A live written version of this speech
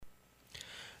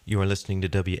You are listening to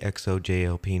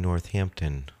WXOJLP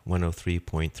Northampton,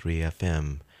 103.3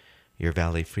 FM, your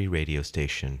Valley Free radio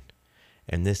station,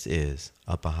 and this is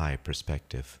A Bahá'í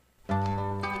Perspective.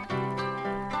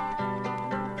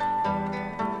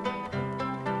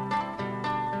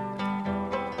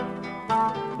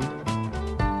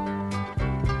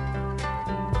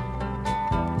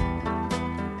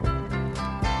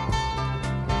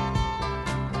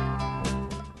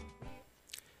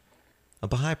 A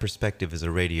Bahá'í Perspective is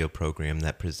a radio program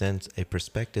that presents a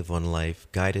perspective on life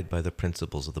guided by the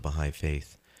principles of the Bahá'í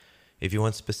Faith. If you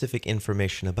want specific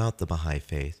information about the Bahá'í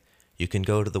Faith, you can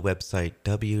go to the website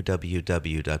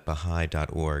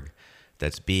www.baha'i.org,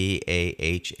 that's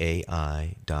BAHAI.org,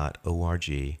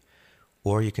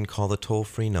 or you can call the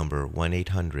toll-free number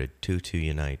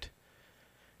 1-800-22-UNITE.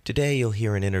 Today you'll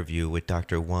hear an interview with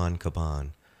Dr. Juan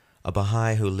Caban, a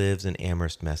Bahá'í who lives in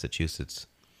Amherst, Massachusetts.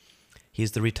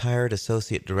 He's the retired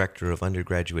Associate Director of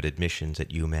Undergraduate Admissions at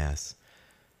UMass.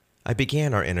 I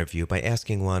began our interview by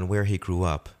asking Juan where he grew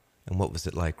up and what was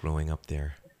it like growing up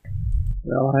there.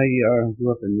 Well, I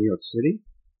grew up in New York City.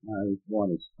 I was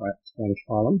born in Spanish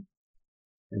Harlem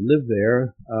and lived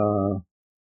there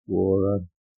for,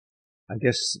 I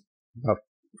guess, about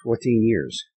 14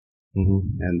 years.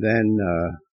 Mm-hmm. And then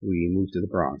we moved to the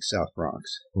Bronx, South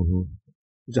Bronx. Mm-hmm.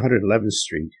 It was 111th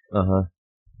Street. Uh-huh.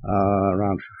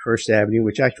 Around First Avenue,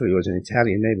 which actually was an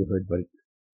Italian neighborhood, but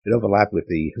it overlapped with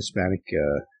the Hispanic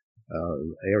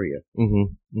area.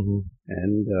 Mm-hmm. Mm-hmm.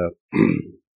 And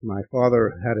my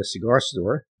father had a cigar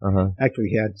store. Uh-huh. Actually,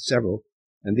 he had several,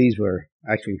 and these were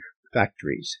actually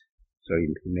factories, so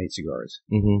he made cigars.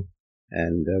 Mm-hmm.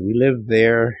 And we lived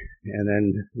there, and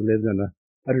then we lived on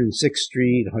 106th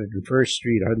Street, 101st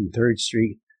Street, 103rd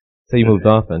Street. So you moved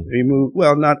often? We moved,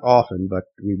 well, not often, but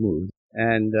we moved.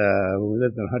 And when we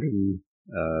lived on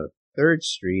 103rd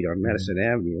Street on Madison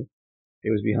Avenue,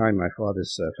 it was behind my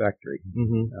father's factory.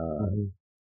 Mm-hmm.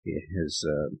 His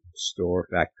store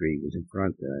factory was in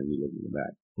front, and we lived in the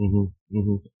back. Mm-hmm.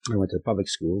 Mm-hmm. I went to public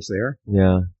schools there.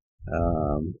 Yeah.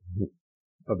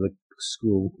 Public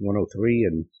school 103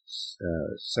 and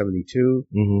 72,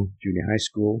 mm-hmm. Junior high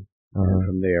school. Uh-huh. And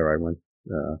from there, I went.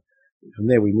 From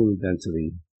there, we moved then to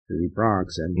the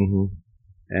Bronx, and. Mm-hmm.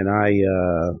 And I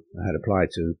had applied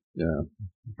to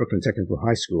Brooklyn Technical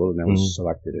High School, and I was mm-hmm.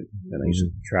 selected. And I used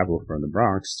to travel from the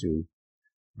Bronx to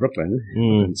Brooklyn,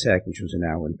 Brooklyn Tech, which was an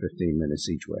hour and 15 minutes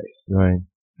each way. Right.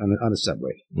 On the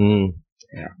subway. Mm.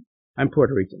 Yeah. I'm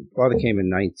Puerto Rican. Father came in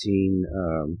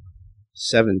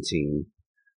 1917,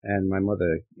 and my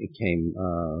mother came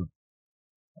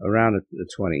around the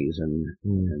 20s, and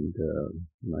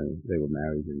they were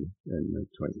married in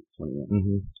 2021.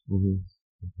 Mm-hmm. Mm-hmm.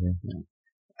 Okay. Yeah.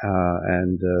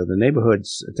 And the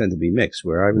neighborhoods tend to be mixed.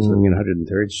 Where I was living in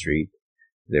 103rd Street,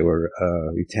 there were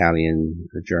Italian,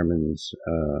 Germans,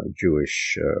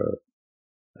 Jewish,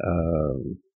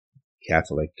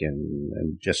 Catholic,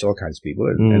 and just all kinds of people,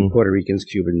 and Puerto Ricans,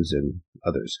 Cubans, and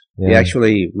others. Yeah.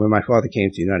 Actually, when my father came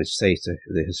to the United States,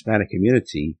 the Hispanic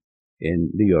community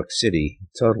in New York City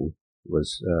total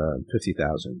was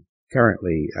 50,000.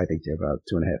 Currently, I think they're about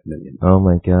 2.5 million. Oh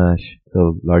my gosh.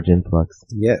 So large influx.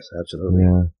 Yes, absolutely.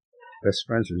 Yeah. Best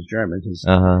friends was German. His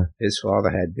father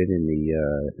had been in the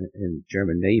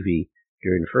German Navy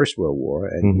during the First World War,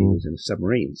 and mm-hmm. he was in the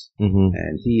submarines. Mm-hmm.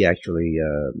 And he actually,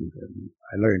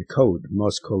 I learned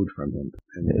Morse code from him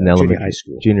in junior high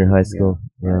school. Junior high school.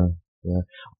 Yeah. Yeah.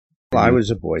 Well, I was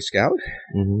a Boy Scout.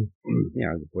 Mm-hmm. You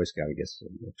know, the Boy Scout, I guess,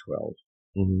 12.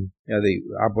 Mm-hmm. Yeah,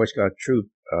 our Boy Scout troop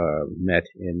met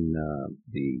in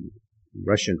the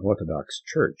Russian Orthodox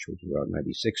Church, which was on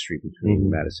 96th Street between mm-hmm.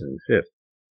 Madison and 5th.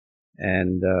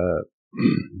 And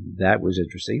that was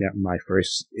interesting. That was my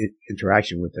first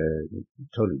interaction with a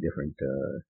totally different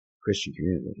Christian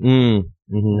community. Mm-hmm.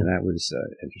 And that was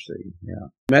interesting, yeah.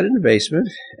 Met in the basement,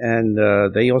 and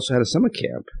they also had a summer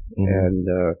camp.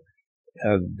 Mm-hmm.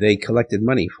 And they collected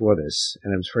money for this.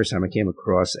 And it was the first time I came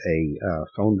across a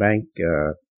phone bank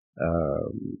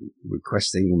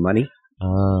requesting money.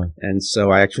 And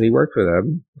so I actually worked for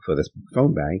them for this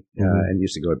phone bank, and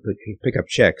used to go pick up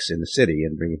checks in the city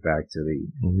and bring it back to the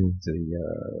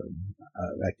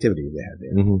activity they had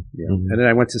there. Mm-hmm. Yeah. Mm-hmm. And then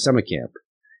I went to summer camp.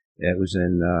 It was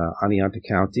in Oneonta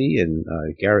County in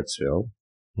Garrettsville.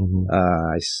 Mm-hmm.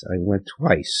 I went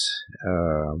twice,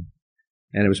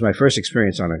 and it was my first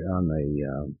experience on a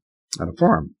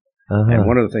farm. Uh-huh. And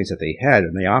one of the things that they had,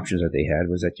 and the options that they had,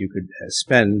 was that you could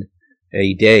spend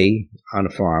a day on a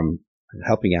farm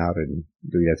helping out and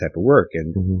doing that type of work.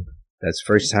 And mm-hmm. that's the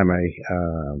first time I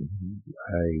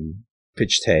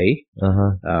pitched hay,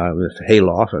 with hay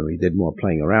loft, and we did more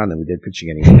playing around than we did pitching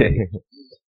any hay.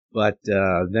 But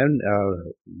then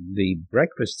the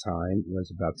breakfast time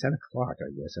was about 10 o'clock,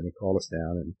 I guess, and they called us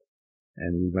down,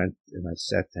 and we went, and I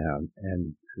sat down,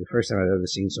 and the first time I'd ever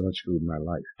seen so much food in my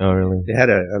life. Oh, really? They had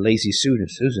a lazy Susan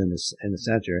in the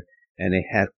center, and they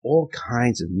had all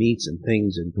kinds of meats and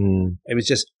things, and it was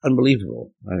just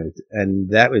unbelievable. And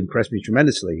that impressed me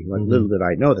tremendously. Little did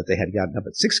I know that they had gotten up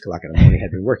at 6 o'clock in the morning,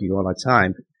 had been working all that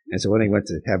time, and so when they went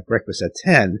to have breakfast at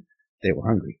 10, they were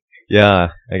hungry.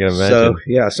 Yeah, I can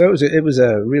imagine. So it was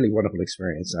a really wonderful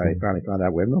experience. I finally found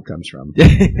out where milk comes from.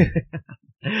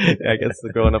 I guess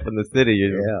growing up in the city,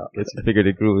 you figured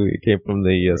it came from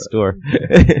the store.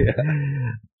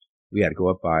 We had to go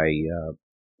up by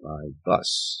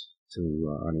bus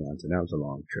to Onions, and that was a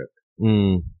long trip.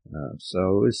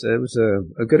 So it was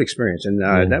a good experience, and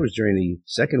that was during the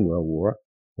Second World War.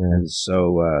 And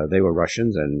so they were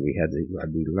Russians, and we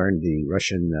learned the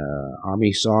Russian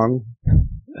army song,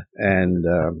 and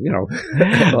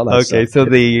all that Okay, stuff. so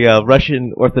the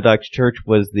Russian Orthodox Church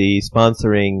was the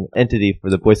sponsoring entity for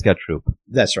the Boy Scout troop.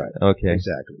 That's right. Okay,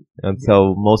 exactly. And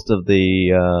so most of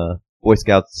the Boy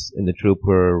Scouts in the troop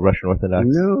were Russian Orthodox.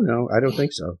 No, I don't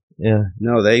think so. Yeah.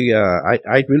 No, they. I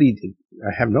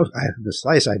have the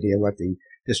slightest idea what the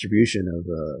distribution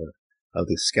of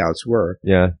the scouts were.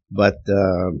 Yeah. But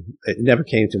it never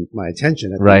came to my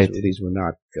attention that these were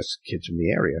not just kids from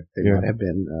the area. They might have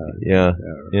been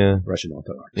Russian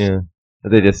Orthodox. Yeah.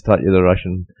 They just taught you the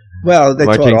Russian they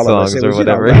marching taught all songs of us. or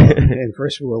whatever. In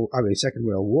Second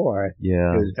World War,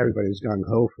 everybody was gung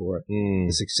ho for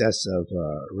the success of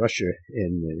Russia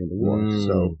in the war.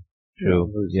 So true.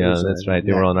 That's right.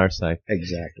 They were on our side.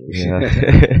 Exactly. Yeah.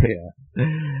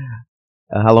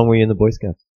 How long were you in the Boy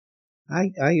Scouts?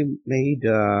 I made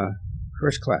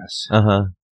first class.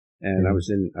 And I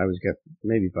got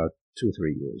maybe about 2 or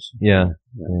 3 years. Yeah.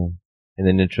 And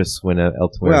then interests went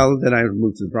elsewhere. Well, then I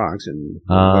moved to the Bronx and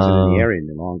wasn't in the area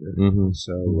any longer.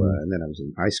 So and then I was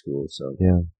in high school, so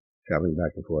traveling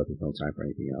back and forth with no time for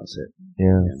anything else.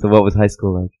 So what was high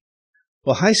school like?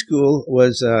 Well, high school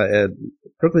was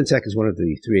Brooklyn Tech is one of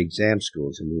the 3 exam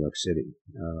schools in New York City.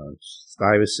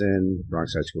 Stuyvesant,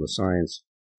 Bronx High School of Science,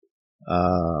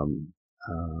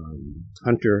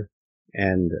 Hunter,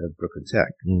 and Brooklyn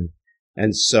Tech.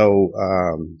 And so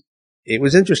it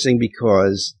was interesting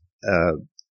because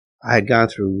I had gone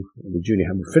through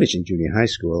finishing junior high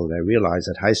school, and I realized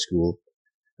that high school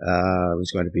was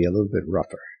going to be a little bit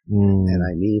rougher. And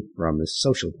I mean from a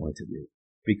social point of view,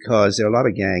 because there are a lot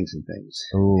of gangs and things.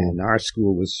 And our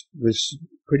school was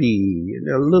pretty,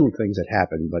 little things that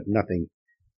happened, but nothing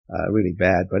really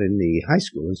bad. But in the high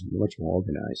school, it was much more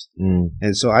organized.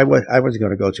 And so I wasn't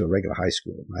going to go to a regular high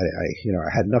school.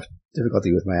 I had enough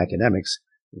difficulty with my academics,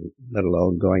 let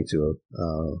alone going to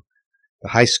the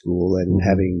high school and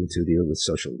having to deal with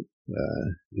social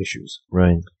issues.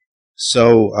 Right.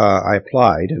 So I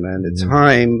applied, and at the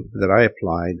time that I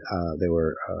applied,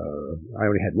 I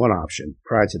only had one option.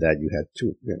 Prior to that, you had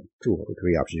two or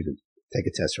 3 options. You could take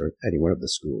a test for any one of the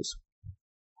schools.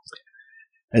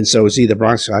 And so it's either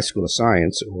Bronx High School of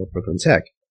Science or Brooklyn Tech.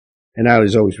 And I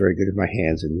was always very good with my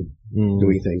hands and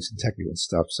doing things and technical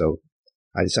stuff. So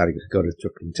I decided to go to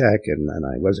Brooklyn Tech, and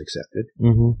I was accepted.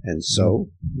 And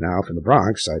so now from the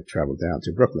Bronx, I traveled down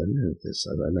to Brooklyn, as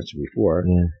I mentioned before,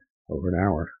 over an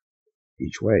hour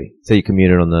each way. So you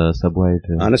commuted on the subway?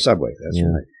 On the subway, that's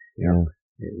right. Yeah.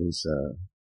 It was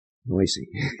noisy.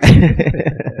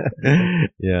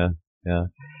 Yeah.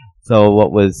 So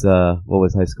what was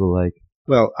high school like?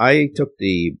 Well, I took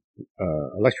the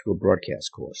electrical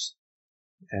broadcast course,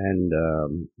 and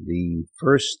the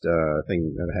first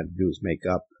thing that I had to do was make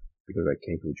up, because I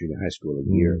came from junior high school, a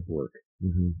year of work,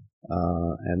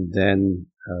 and then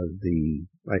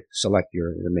select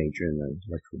the major in the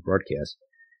electrical broadcast.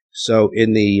 So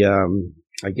in the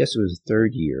I guess it was the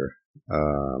 3rd year,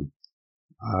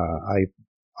 I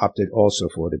opted also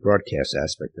for the broadcast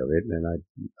aspect of it, and I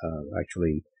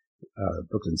actually.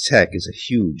 Brooklyn Tech is a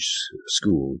huge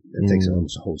school that takes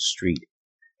almost a whole street,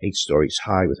 8 stories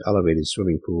high, with elevated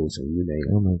swimming pools and you name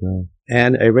it. Oh my God!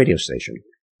 And a radio station,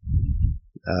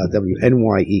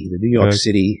 WNYE, the New York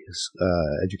City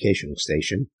educational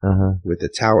station, with the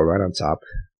tower right on top.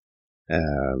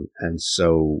 And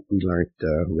so we learned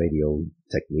radio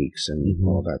techniques and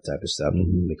all that type of stuff,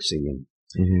 and mixing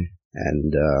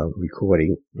and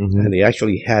recording. And they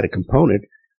actually had a component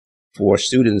for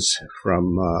students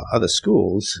from other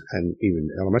schools and even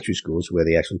elementary schools where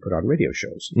they actually put on radio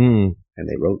shows. And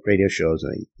they wrote radio shows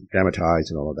and they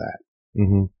dramatized and all of that.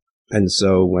 And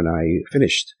so when I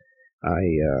finished,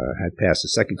 I had passed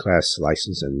the 2nd class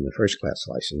license and the 1st class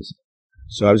license.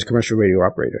 So I was a commercial radio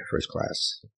operator, 1st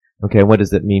class. Okay, what does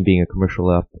that mean, being a commercial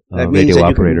That means radio that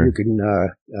operator? you can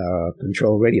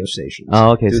control radio stations.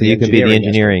 Oh, okay, so you can be the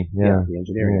engineering. Yeah, the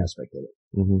engineering aspect of it.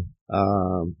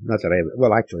 Not that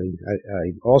well, actually,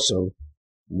 I also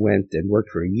went and worked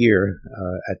for a year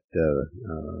at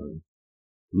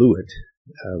Lewitt,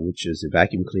 which is a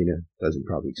vacuum cleaner. Doesn't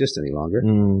probably exist any longer.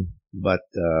 But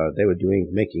they were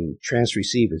making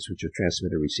transreceivers, which are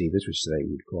transmitter receivers, which they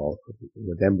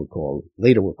would call,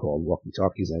 later were called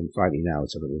walkie-talkies, and finally now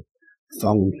it's a little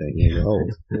phone thing. They're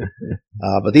old.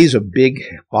 But these are big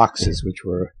boxes, which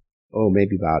were,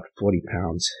 maybe about 40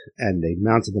 pounds, and they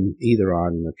mounted them either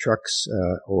on the trucks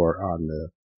or on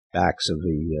the backs of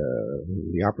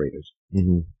the operators.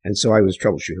 And so I was a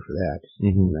troubleshooter for that,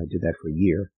 and I did that for a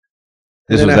year.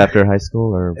 This was after high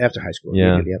school, or after high school?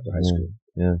 Yeah, immediately after high school.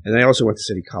 Yeah. And I also went to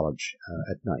City College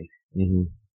at night.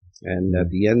 And at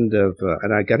the end of,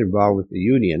 and I got involved with the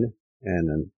union,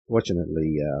 and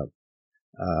unfortunately,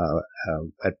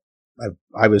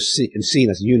 I was seen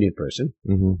as a union person,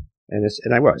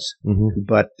 and I was.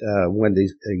 But when the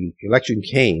election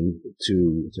came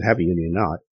to have a union or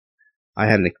not, I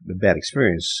had a bad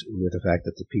experience with the fact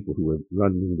that the people who were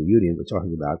running the union were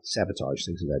talking about sabotage,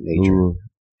 things of that nature.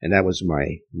 And that was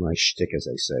my shtick, as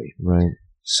they say. Right.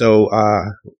 So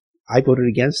I voted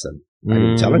against them. I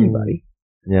didn't tell anybody.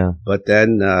 Yeah. But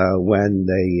then when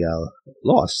they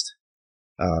lost,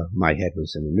 my head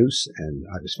was in a noose, and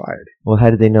I was fired. Well, how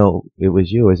did they know it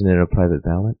was you? Isn't it a private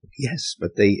ballot? Yes,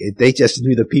 but they just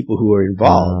knew the people who were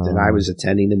involved, and I was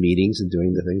attending the meetings and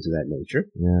doing the things of that nature.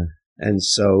 Yeah. And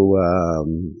so, I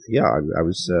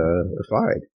was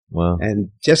fired. Wow.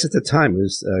 And just at the time, it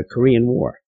was the Korean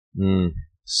War.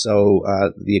 So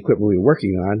the equipment we were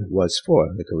working on was for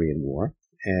the Korean War.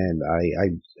 And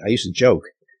I used to joke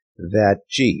that,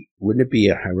 gee, wouldn't it be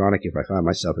ironic if I found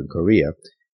myself in Korea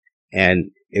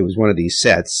and it was one of these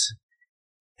sets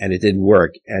and it didn't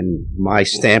work and my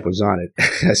stamp was on it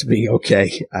as being okay.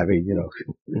 I mean,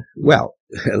 well,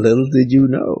 little did you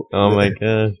know. Oh my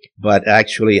God. But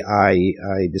actually I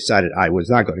decided I was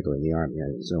not going to go in the Army.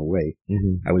 There was no way.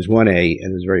 I was 1A,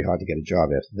 and it was very hard to get a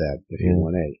job after that if you're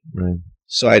 1A. Right.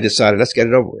 So I decided, let's get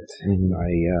it over with. I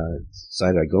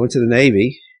decided I'd go into the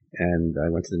Navy, and I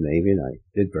went to the Navy, and I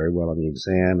did very well on the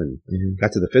exam, and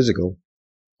got to the physical.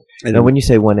 And now, when you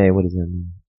say 1A, what does that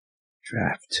mean?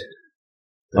 Draft.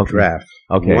 Draft.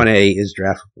 Okay. 1A is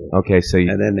draftable. Okay, so you,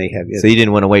 and then they have. So you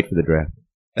didn't want to wait for the draft.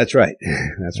 That's right.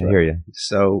 That's right. I hear you.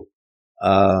 So,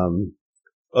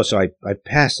 so I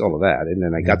passed all of that, and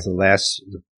then I got to the last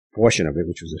portion of it,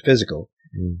 which was the physical.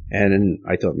 And then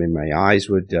I thought maybe my eyes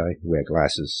would wear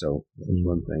glasses, so that was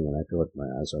one thing. And I thought my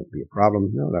eyes would be a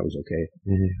problem. No, that was okay.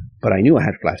 But I knew I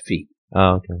had flat feet.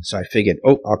 Oh, okay. So I figured,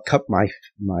 I'll cup my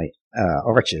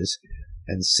arches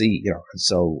and see, And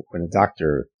so when the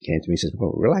doctor came to me, he says,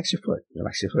 "Well, relax your foot,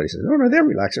 relax your foot." He says, "No, they're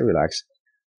relaxed, they're relaxed."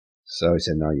 So he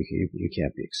said, "No, you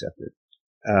can't be accepted."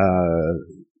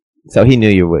 So he knew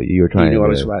you were trying. He knew to I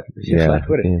was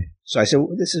flat-footed. Yeah. So I said,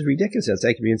 "Well, this is ridiculous. They'll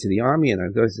take me into the Army." And I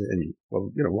go,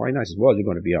 why not? He says, "Well, you're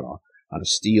going to be on a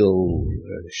steel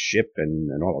ship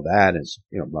and all of that, and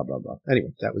blah blah blah."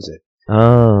 Anyway, that was it.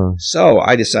 Oh. So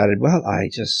I decided, well, I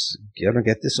just gonna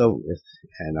get this over with,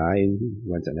 and I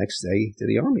went the next day to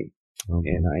the Army,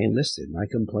 and I enlisted. And I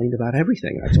complained about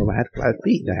everything. I told them I had flat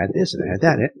feet, and I had this, and I had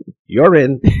that. You're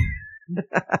in.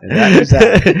 And that was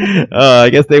that. I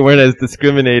guess they weren't as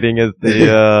discriminating as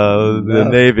the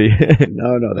Navy.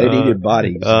 No, they needed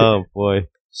bodies. Oh boy.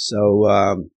 So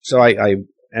I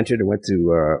entered and went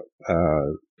to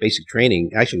basic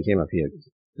training. Actually came up here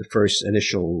the first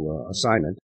initial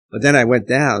assignment, but then I went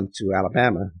down to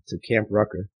Alabama to Camp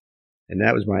Rucker, and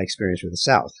that was my experience with the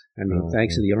South. I mean,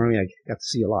 thanks to the Army, I got to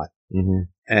see a lot,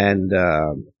 and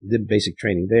did basic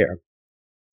training there.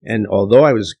 And although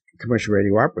I was commercial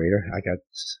radio operator, I got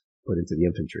put into the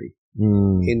infantry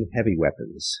in heavy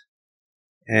weapons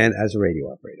and as a radio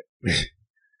operator.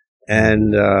 And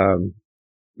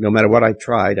no matter what I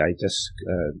tried, I just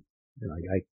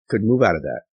I couldn't move out of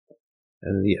that.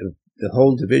 And the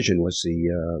whole division was the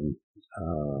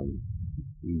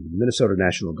Minnesota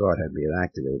National Guard had been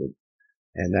activated,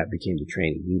 and that became the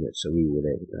training unit. So we were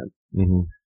there with them.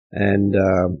 And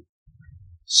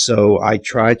so I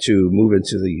tried to move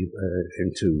into the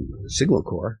Signal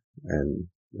Corps, and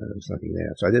there was nothing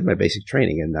there. So I did my basic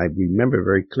training, and I remember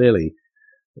very clearly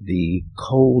the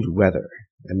cold weather.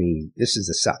 I mean, this is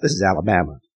the South. This is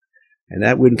Alabama, and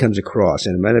that wind comes across,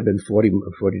 and it might have been 40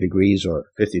 degrees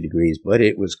or 50 degrees, but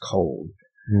it was cold.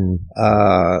 And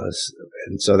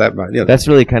so that might, that's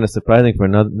really kind of surprising for a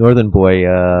northern boy.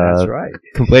 That's right.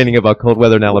 Complaining about cold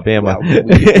weather in Alabama. Well,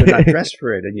 you're not dressed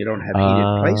for it, and you don't have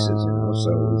heated places, So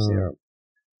it was,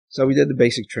 So we did the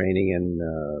basic training, and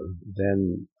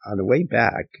then on the way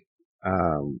back,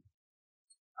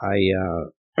 I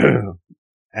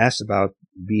asked about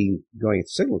going at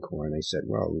Signal Corps, and they said,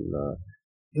 "Well, the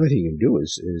only thing you can do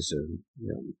is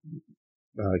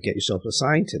get yourself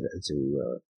assigned to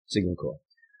Signal Corps."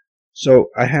 So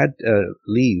I had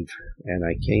leave, and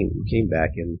I came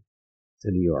back to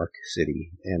New York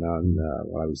City, and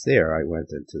while I was there, I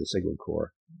went into the Signal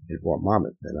Corps in Fort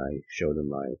Monmouth, and I showed them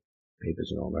my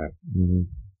papers and all that.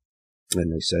 Mm-hmm.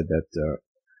 And they said that,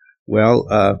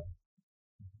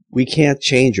 we can't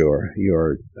change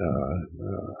your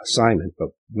assignment, but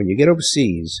when you get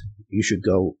overseas, you should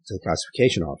go to the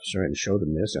classification officer and show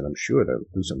them this, and I'm sure they'll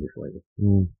do something for you.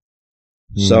 Mm-hmm.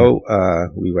 So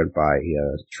we went by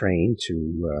train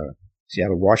to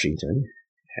Seattle, Washington,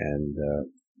 and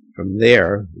from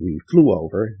there we flew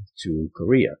over to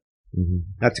Korea,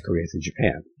 not to Korea, to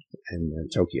Japan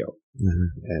and Tokyo.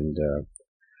 And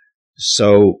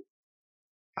so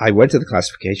I went to the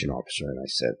classification officer and I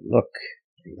said, "Look,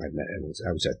 I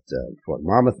was at Fort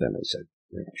Monmouth, and I said,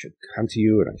 I should come to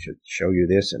you and I should show you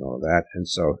this and all that." And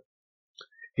so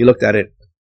he looked at it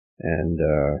and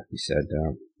he said,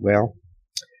 "Well,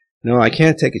 no, I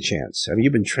can't take a chance. I mean,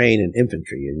 you've been trained in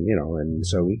infantry, and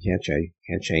so we can't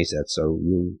change that. So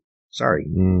sorry."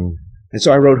 And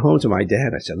so I wrote home to my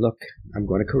dad. I said, "Look, I'm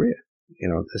going to Korea.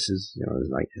 This is, it was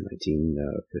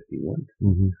 1951.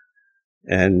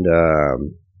 And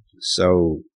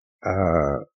so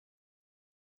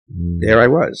there I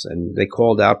was, and they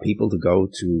called out people to go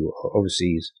to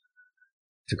overseas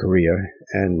to Korea,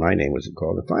 and my name wasn't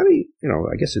called. And finally,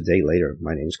 I guess a day later,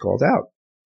 my name was called out.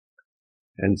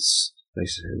 And they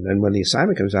said, and then when the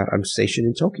assignment comes out, I'm stationed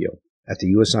in Tokyo at the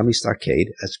U.S. Army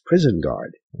Stockade as prison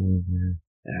guard.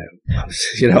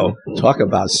 Talk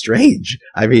about strange.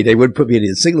 I mean, they wouldn't put me in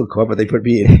the Signal Corps, but they put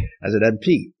me in as an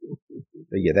MP.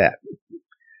 Figure that.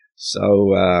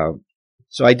 So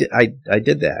I did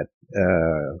that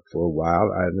for a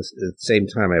while. At the same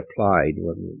time, I applied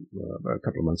a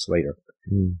couple of months later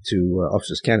to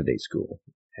Officers Candidate School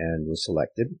and was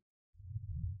selected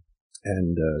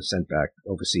and sent back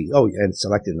overseas. Oh, and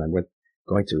selected, and I went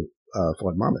going to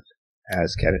Fort Monmouth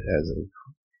as a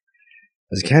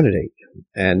candidate,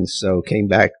 and so came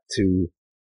back to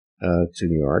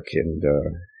New York and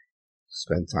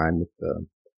spent time with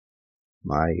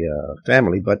my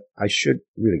family. But I should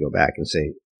really go back and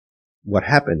say what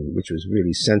happened, which was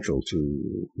really central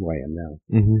to who I am now,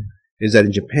 is that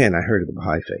in Japan I heard of the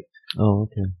Baha'i faith. Oh,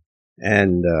 okay.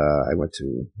 And I went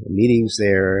to meetings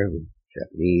there with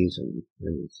Japanese, and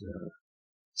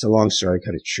it's a long story,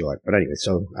 cut it short. But anyway,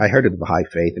 so I heard of the Baha'i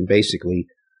faith and basically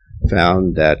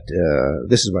found that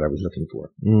this is what I was looking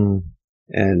for.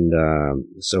 And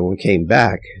so when we came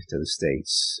back to the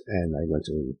States and I went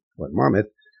to Fort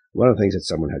Monmouth, one of the things that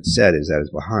someone had said is that as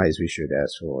Baha'is we should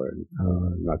ask for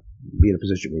not be in a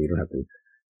position where you don't have to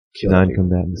kill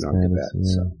non-combatant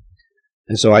status.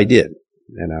 Yeah. So I did,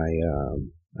 and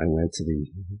I went to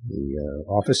the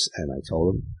office and I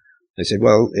told them. They said,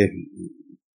 "Well, if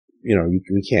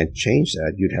we can't change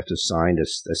that. You'd have to sign a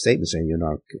statement saying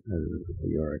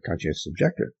you're a conscientious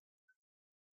objector."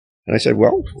 And I said,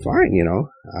 "Well, fine.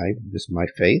 This is my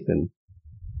faith, and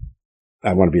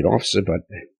I want to be an officer, but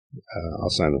I'll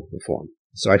sign the form."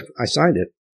 So I signed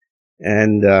it,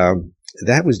 and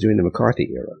that was during the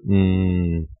McCarthy era.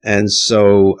 And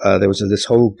so there was this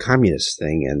whole communist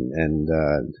thing, and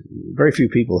very few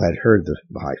people had heard the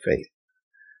Baha'i faith.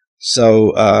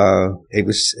 So they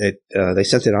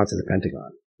sent it on to the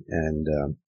Pentagon, and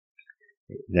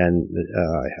then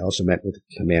I also met with the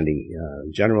commanding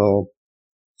general,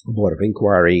 board of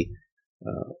inquiry,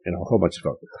 a whole bunch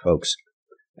of folks.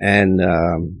 And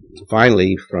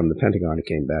finally, from the Pentagon, it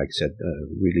came back, said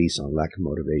release on lack of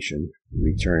motivation,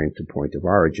 return to point of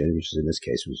origin, which in this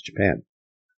case was Japan.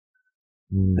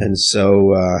 And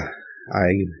so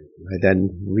I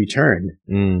then returned,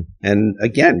 and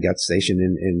again got stationed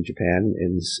in Japan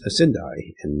in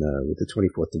Sendai with the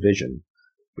 24th Division,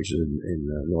 which is in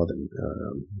northern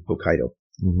Hokkaido.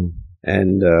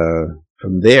 And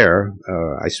from there,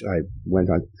 I went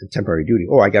on temporary duty.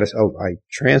 I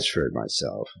transferred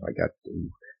myself.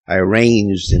 I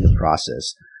arranged in the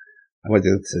process. I went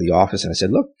to the office and I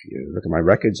said, look at my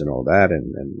records and all that,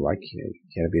 and why can't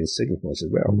it be in Signal Corps? I said,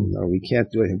 well, no, we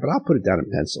can't do anything, but I'll put it down in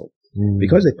pencil.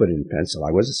 Because they put it in pencil,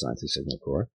 I was assigned to Signal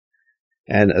Corps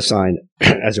and assigned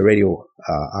as a radio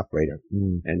operator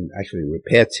and actually a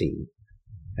repair team.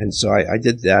 And so I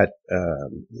did that.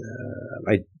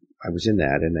 I was in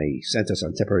that, and they sent us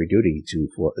on temporary duty to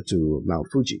Mount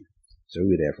Fuji. So we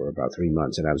were there for about 3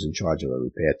 months, and I was in charge of a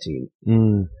repair team.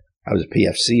 I was a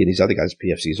PFC, and these other guys were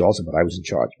PFCs also, but I was in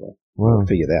charge. Well, Wow.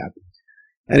 figure that.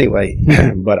 Anyway,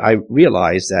 but I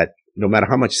realized that no matter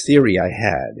how much theory I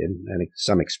had, and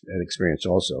some experience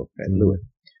also at Lewitt,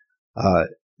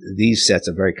 these sets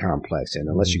are very complex, and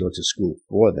unless you go to school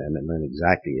for them and learn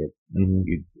exactly it,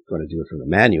 you're going to do it from the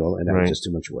manual, and that was just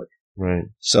too much work. Right.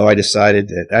 So I decided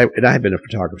that I had been a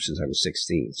photographer since I was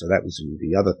 16, so that was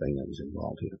the other thing that was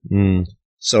involved here.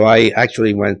 So I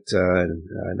actually went,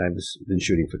 and I've been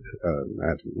shooting for,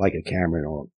 like a camera and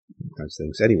all kinds of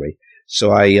things. Anyway,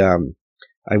 so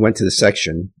I went to the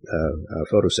section,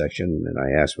 photo section, and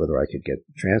I asked whether I could get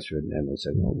transferred, and they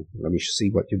said, "Well, let me see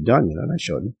what you've done." And I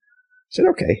showed them. I said,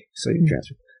 "Okay, so you can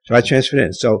transfer." So I transferred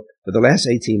in. So for the last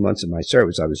 18 months of my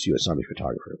service, I was U.S. Army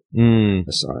photographer in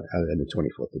the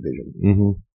 24th Division.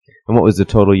 And what was the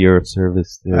total year of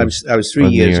service there? I was 3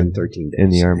 years and 13 days. In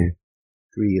the Army.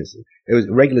 3 years. It was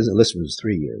regular enlistment was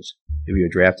 3 years. If you were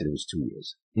drafted, it was 2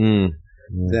 years.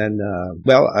 Then,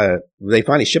 they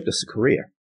finally shipped us to Korea.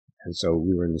 And so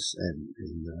we were in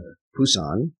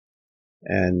Busan,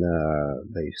 and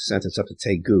they sent us up to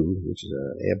Daegu, which is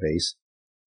an air base.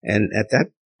 And at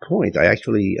that point, I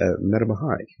actually met a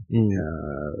Bahá'í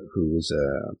who was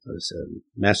a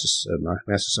master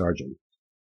sergeant,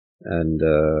 and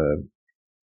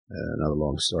another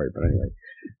long story, but anyway.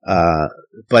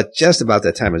 But just about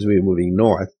that time, as we were moving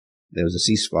north, there was a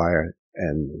ceasefire,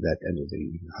 and that ended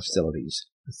the hostilities.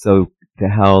 So,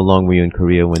 how long were you in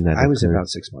Korea when that occurred? I was about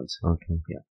 6 months. Okay.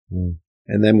 Yeah.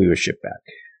 And then we were shipped back.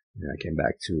 And I came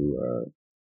back to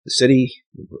the city,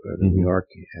 New York,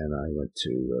 and I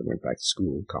went back to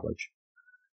school,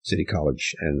 City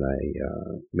College, and I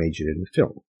majored in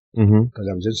film. Because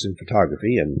I was interested in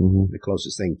photography, and the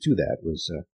closest thing to that was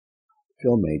a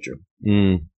film major.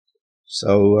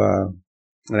 So,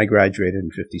 and I graduated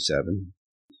in 57.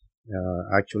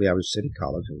 Actually, I was City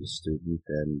College as a student,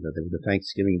 and there was a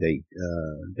Thanksgiving Day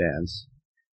dance,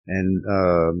 and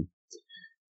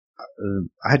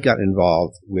I had gotten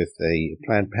involved with a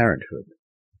Planned Parenthood,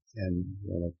 and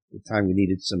at the time we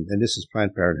needed and this is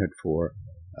Planned Parenthood for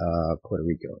Puerto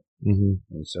Rico,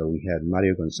 and so we had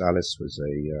Mario Gonzalez, was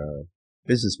a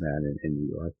businessman in New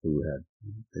York who had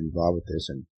been involved with this,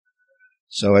 and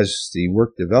so as the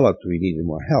work developed, we needed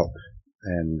more help,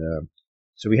 and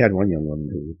so we had one young woman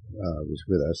who was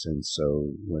with us, and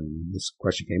so when this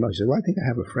question came up, she said, "Well, I think I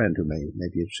have a friend who may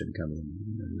be interested in coming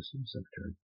in as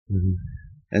secretary."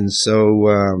 And so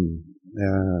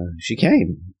she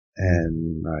came,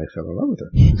 and I fell in love with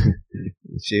her.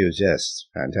 She was just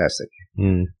fantastic.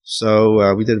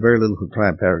 So we did very little for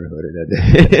Planned Parenthood,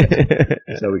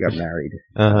 and so we got married.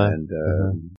 And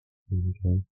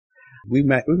we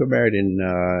got married in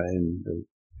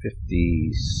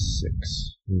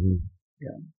 56.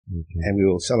 Yeah. And we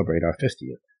will celebrate our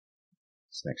 50th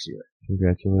next year.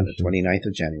 Congratulations. 29th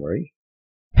of January.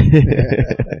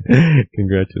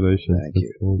 Congratulations. Thank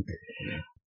you. Cool.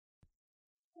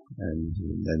 And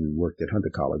then worked at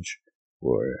Hunter College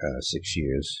for 6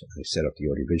 years. I set up the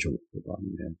audiovisual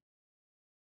department then.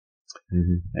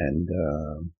 And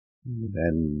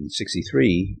then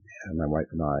 63, my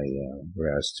wife and I were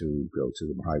asked to go to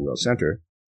the Bahá'í World Center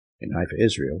in Haifa,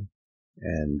 Israel,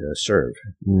 and serve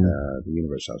the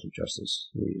Universal House of Justice,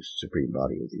 the supreme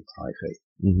body of the Bahá'í faith.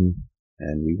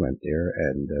 And we went there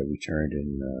and returned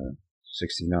in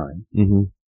 69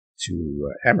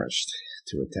 to Amherst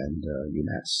to attend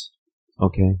UMass.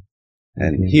 Okay.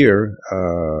 And here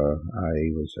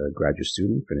I was a graduate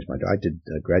student, I did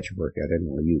graduate work at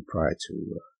NYU prior to...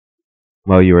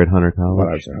 while you were at Hunter College? While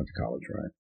I was at Hunter College,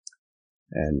 right.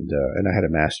 And I had a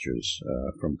master's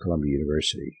from Columbia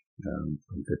University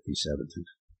from 57 to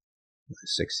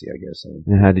 60, I guess.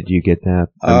 And how did you get that?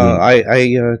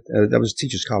 That was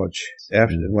Teachers College.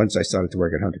 Once I started to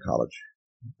work at Hunter College,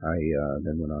 I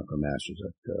then went on for a master's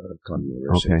at Columbia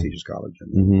University Teachers College,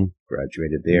 and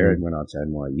graduated there and went on to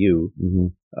NYU.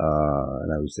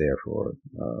 And I was there for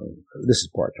this is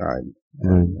part time,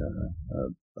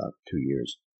 about 2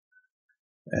 years,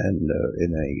 and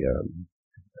in a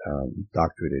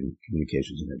doctorate in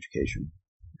communications and education.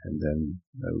 And then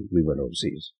we went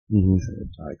overseas.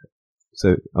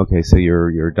 So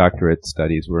your doctorate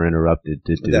studies were interrupted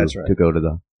to go to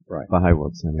the Bahá'í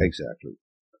World Center. Exactly.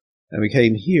 And we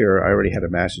came here. I already had a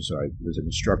master's, so I was an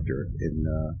instructor in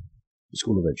the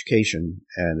School of Education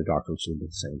and a doctoral student at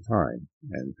the same time,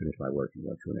 and finished my work in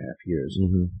about 2.5 years,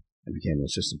 and became an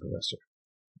assistant professor,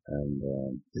 and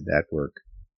did that work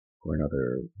for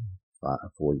another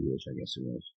 4 years, I guess it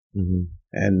was.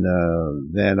 And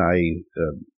then I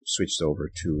switched over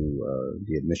to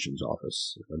the admissions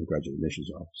office, undergraduate admissions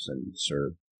office, and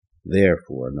served there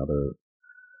for another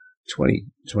 20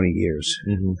 years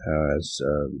Mm-hmm. as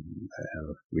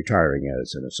retiring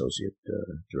as an associate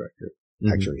director,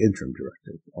 Mm-hmm. actually interim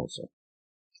director also.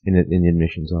 In the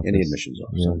admissions office? In the admissions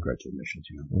office, Yeah. undergraduate admissions,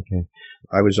 yeah. Okay.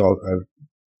 I was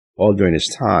all during this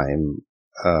time,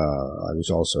 I was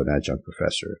also an adjunct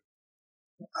professor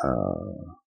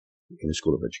in the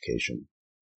School of Education.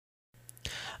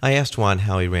 I asked Juan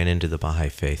how he ran into the Baha'i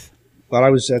faith. While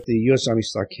I was at the U.S. Army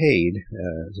Stockade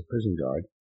as a prison guard.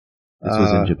 This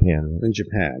was in Japan, right? In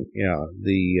Japan, yeah.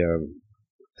 The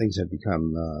things had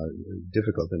become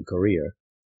difficult in Korea,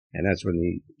 and that's when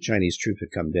the Chinese troops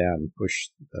had come down and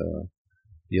pushed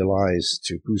the Allies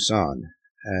to Busan.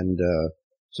 And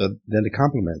so then the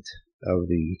complement of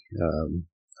the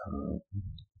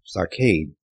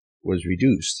stockade was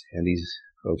reduced, and these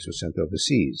folks were sent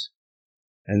overseas.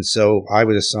 And so I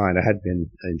was assigned, I had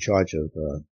been in charge of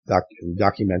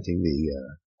documenting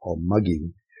or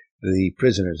mugging the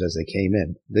prisoners as they came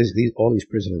in. All these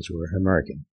prisoners were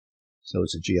American, so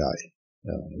it's a GI.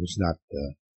 It was not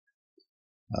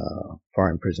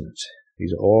foreign prisoners.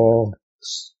 These are all...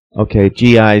 Okay,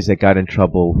 GIs that got in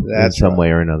trouble in some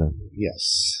way or another.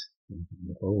 Yes,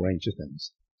 a whole range of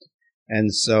things.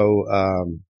 And so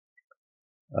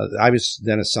I was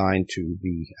then assigned to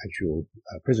the actual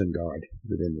prison guard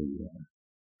within the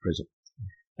prison.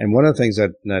 And one of the things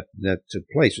that took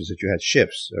place was that you had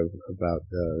shifts of about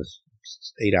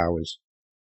 8 hours.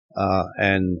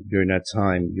 And during that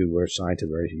time, you were assigned to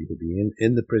you could be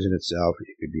in the prison itself.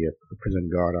 You could be a prison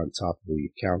guard on top of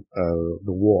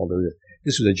the wall.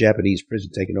 This was a Japanese prison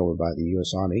taken over by the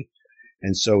U.S. Army.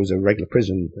 And so it was a regular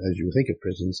prison, as you would think of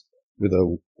prisons, with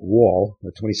a wall,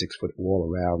 a 26-foot wall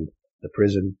around the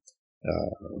prison,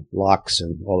 locks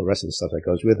and all the rest of the stuff that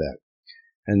goes with that.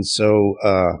 And so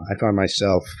I found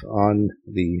myself on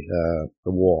the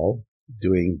wall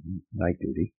doing night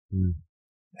duty. Mm.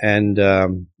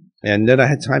 And then I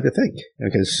had time to think,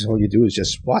 because all you do is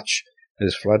just watch.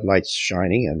 There's floodlights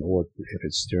shining, or if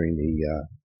it's during the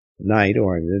night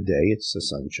or in the day, it's the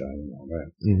sunshine and all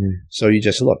that. Mm-hmm. So you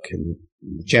just look, and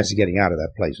the chance of getting out of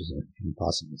that place was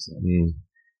impossible. So. Mm.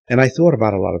 And I thought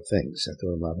about a lot of things. I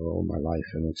thought about all my life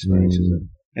and experiences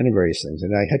and various things.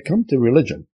 And I had come to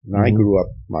religion. And I grew up,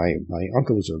 my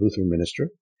uncle was a Lutheran minister.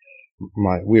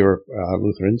 We were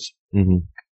Lutherans. Mm-hmm.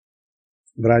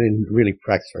 But I didn't really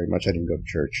practice very much. I didn't go to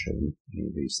church and any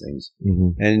of these things.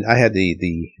 Mm-hmm. And I had the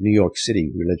New York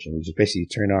City religion, which is basically you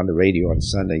turn on the radio on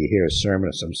Sunday, you hear a sermon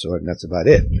of some sort, and that's about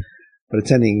it. But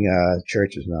attending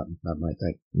church is not my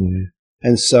thing. Mm-hmm.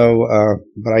 And so,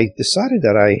 but I decided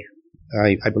that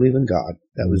I believe in God.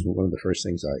 That was one of the first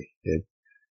things I did.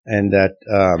 And that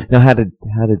now, how did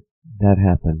that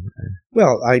happen?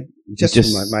 Well, just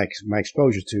my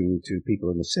exposure to people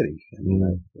in the city,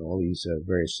 and all these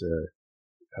various.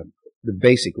 The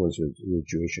basic ones were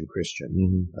Jewish and Christian.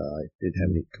 Mm-hmm. I didn't have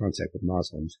any contact with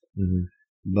Muslims. Mm-hmm.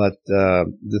 But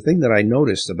the thing that I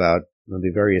noticed about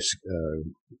the various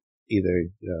either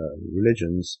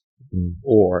religions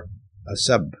or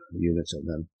sub-units of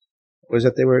them was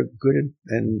that they were good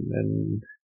and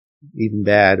even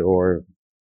bad or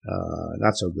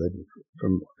not so good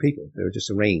from people. They were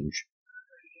just a range.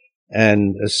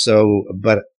 And so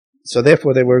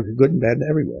therefore they were good and bad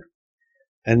everywhere.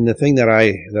 And the thing that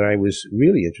I was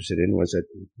really interested in was that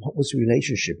what was the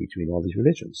relationship between all these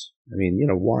religions? I mean,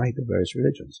 why the various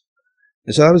religions?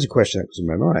 And so that was a question that was in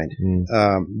my mind.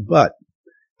 Mm. But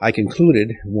I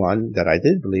concluded, one, that I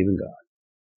did believe in God,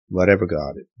 whatever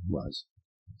God it was.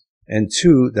 And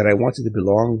two, that I wanted to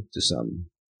belong to some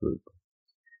group.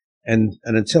 And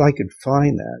until I could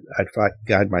find that, I'd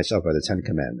guide myself by the Ten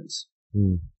Commandments.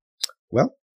 Mm.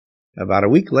 Well, about a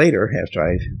week later, after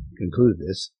I concluded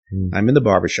this, I'm in the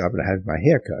barbershop and I had my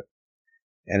hair cut.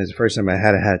 And it's the first time I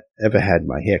ever had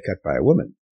my hair cut by a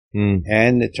woman. Mm.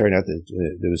 And it turned out that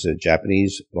there was a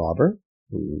Japanese barber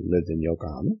who lived in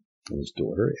Yokohama, and his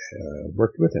daughter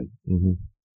worked with him. Mm-hmm.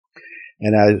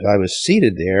 And as I was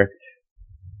seated there,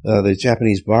 the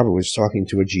Japanese barber was talking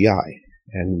to a GI.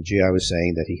 And the GI was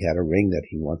saying that he had a ring that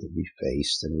he wanted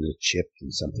refaced, and it was a chip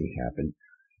and something happened.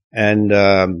 And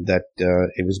that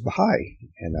it was Baha'i,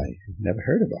 and I never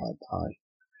heard about Baha'i.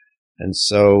 And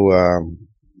so,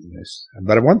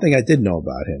 but one thing I did know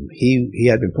about him, he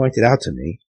had been pointed out to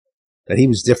me that he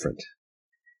was different,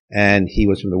 and he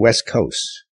was from the West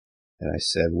Coast. And I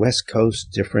said, West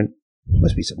Coast, different?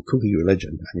 Must be some kooky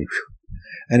religion. I mean,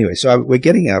 anyway, so we're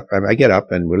getting up. I get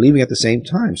up, and we're leaving at the same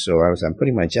time. So I'm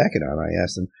putting my jacket on. I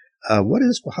asked him, what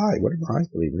is Baha'i? What do Baha'is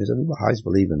believe in? He said, well, Baha'is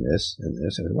believe in this and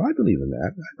this. I said, well, I believe in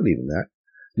that. I believe in that.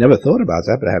 Never thought about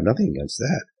that, but I have nothing against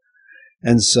that.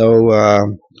 And so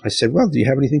I said, well, do you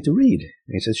have anything to read?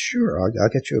 And he said, sure, I'll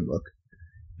get you a book.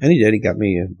 And he did. He got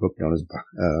me a book known as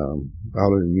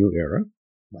Bahá'í New Era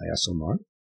by Esselmar.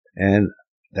 And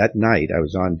that night I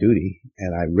was on duty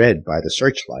and I read by the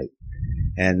searchlight.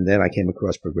 And then I came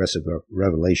across Progressive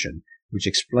Revelation, which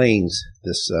explains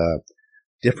this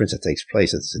difference that takes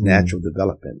place. It's a natural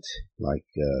development, like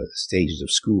stages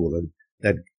of school, and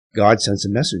that God sends a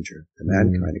messenger to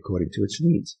mankind according to its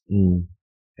needs.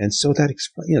 And so that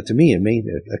explained, to me, it made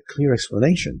a clear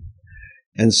explanation.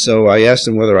 And so I asked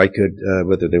him whether I could,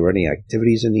 whether there were any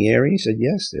activities in the area. He said,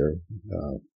 yes, there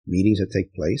are meetings that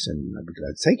take place, and I'd be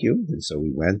glad to take you. And so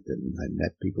we went, and I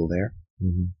met people there.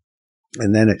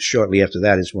 And then shortly after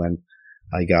that is when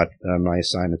I got my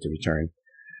assignment to return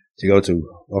to go to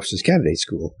Officers Candidate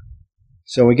School.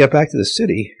 So when we got back to the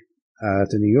city,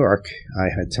 to New York, I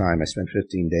had time. I spent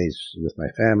 15 days with my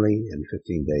family and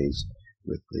 15 days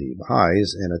with the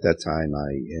Baha'is, and at that time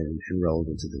I enrolled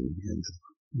into the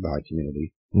Baha'i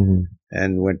community,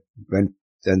 and went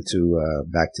then to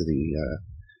back to the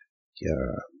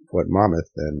Fort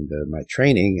Monmouth and my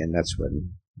training, and that's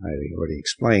when I already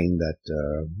explained that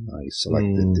I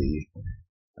selected the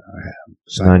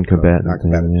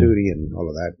non-combatant duty, and all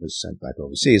of that was sent back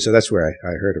overseas. So that's where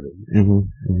I heard of it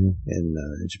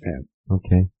in Japan.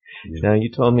 Okay. Yeah. Now, you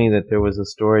told me that there was a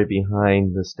story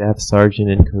behind the staff sergeant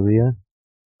in Korea.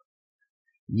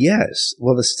 Yes.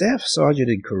 Well, the staff sergeant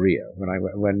in Korea, when I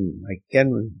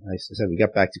said we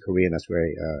got back to Korea, and that's where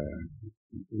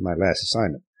my last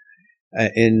assignment.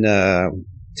 In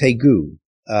Daegu,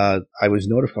 I was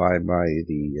notified by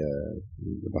the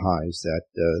Baha'is that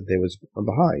there was a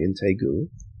Baha'i in Daegu,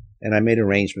 and I made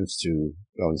arrangements to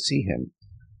go and see him.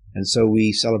 And so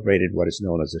we celebrated what is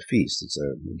known as a feast. It's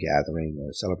a gathering,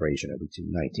 a celebration every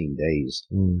 19 days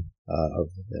of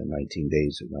the 19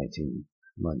 days of 19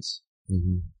 months.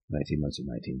 19 months and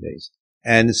 19 days.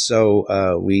 And so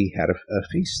we had a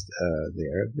feast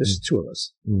there, just two of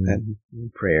us, and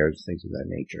prayers, things of that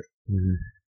nature.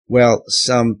 Well,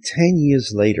 some 10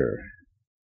 years later,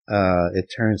 it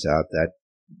turns out that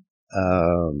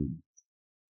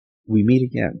we meet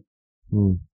again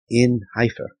in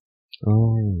Haifa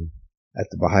at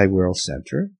the Baha'i World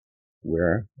Center,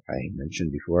 where I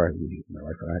mentioned before my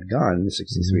wife and I had gone in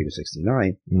 63 to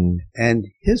 69, and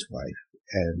his wife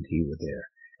and he were there.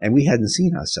 And we hadn't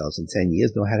seen ourselves in 10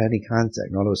 years, nor had any contact.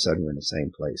 And all of a sudden, we're in the same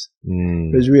place.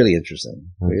 It was really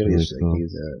interesting. Really interesting. Cool.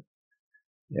 He's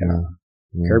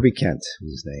Kirby Kent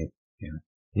was his name.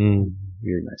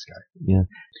 Really nice guy. Yeah.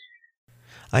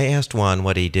 I asked Juan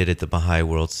what he did at the Baha'i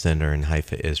World Center in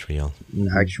Haifa, Israel.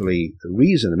 Actually,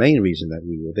 the main reason that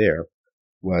we were there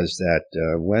was that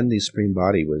when the Supreme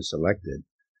Body was elected,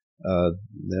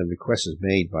 the request was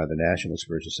made by the National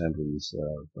Spiritual Assemblies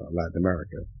of Latin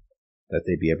America that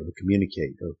they be able to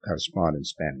communicate or correspond in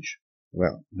Spanish.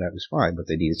 Well, that was fine, but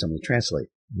they needed someone to translate.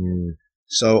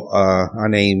 So our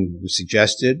name was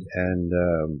suggested, and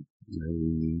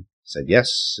we said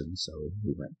yes, and so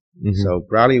we went. So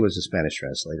Bradley was a Spanish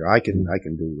translator. I can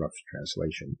do rough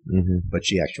translation, but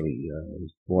she actually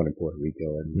was born in Puerto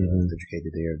Rico and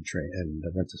educated there and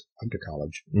went to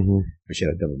college. But she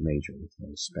had a double major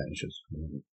with Spanish as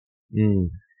well.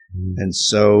 And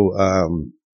so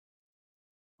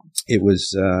it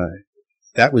was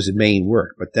that was the main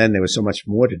work. But then there was so much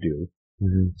more to do.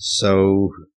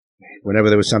 So whenever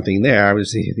there was something there, I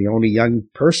was the only young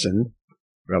person,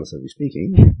 relatively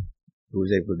speaking, who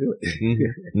was able to do it.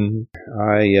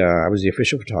 I was the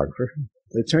official photographer.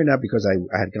 It turned out because I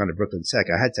had gone to Brooklyn Tech,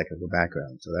 I had technical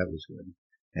background, so that was good.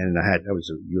 And I was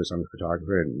a U.S. Army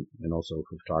photographer and also a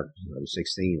photographer when I was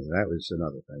 16, and that was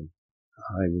another thing.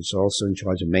 I was also in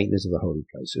charge of maintenance of the holy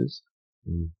places.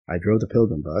 I drove the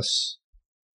pilgrim bus.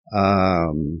 I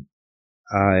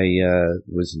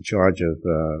was in charge of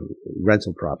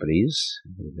rental properties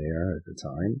there at the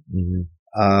time.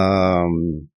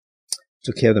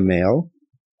 Took care of the mail.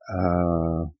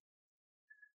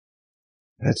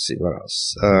 Let's see what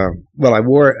else. Well, I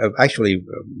wore actually.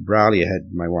 Bralia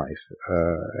my wife,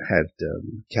 had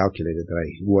calculated that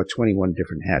I wore 21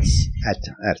 different hats at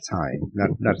a time.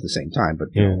 Not at the same time,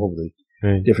 but over the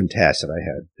different hats that I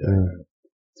had.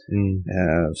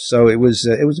 So it was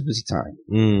a busy time.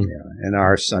 And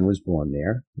our son was born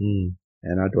there,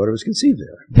 and our daughter was conceived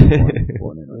there.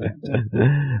 Born in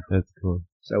That's cool.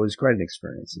 So it was quite an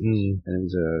experience, and it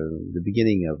was the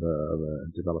beginning of a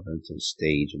developmental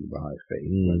stage in the Baha'i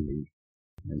faith.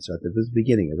 And so at the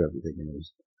beginning of everything, and there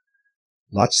was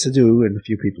lots to do and a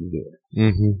few people to do it.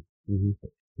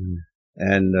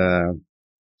 And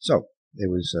so it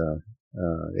was a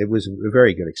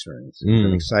very good experience. It was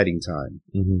an exciting time.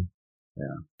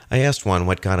 I asked Juan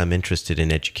what got him interested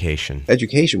in education.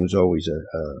 Education was always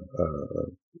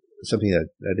something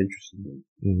that interested me.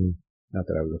 Mm-hmm. Not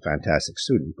that I was a fantastic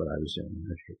student, but I was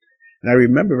and I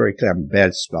remember very clearly, I'm a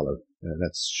bad speller.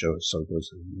 That shows, so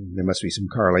there must be some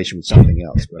correlation with something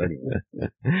else, but anyway.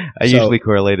 I usually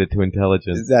correlate it to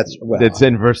intelligence. It's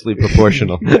inversely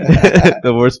proportional.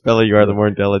 The worse speller you are, the more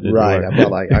intelligent you are. Right.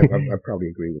 Well, I probably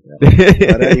agree with that.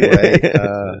 But anyway,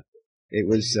 it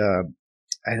was,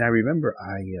 and I remember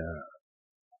I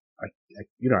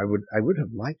would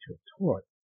have liked to have taught,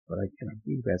 but I cannot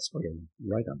be bad speller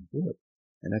right on board.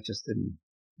 And that just didn't,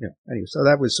 anyway, so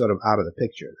that was sort of out of the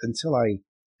picture until I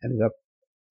ended up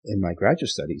in my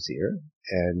graduate studies here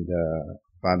and,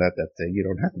 found out that you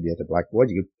don't have to be at the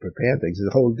blackboard. You can prepare things. It's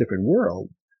a whole different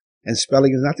world, and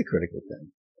spelling is not the critical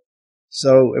thing.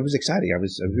 So it was exciting. I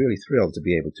was really thrilled to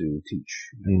be able to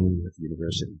teach at the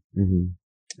university. Mm-hmm.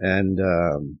 And,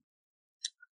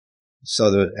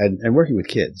 and working with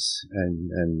kids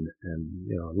and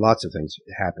lots of things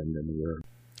happened in the world.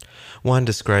 Juan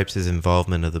describes his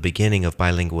involvement of the beginning of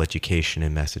bilingual education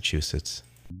in Massachusetts.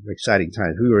 Exciting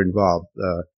times. We were involved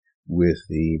with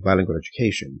the bilingual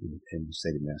education in the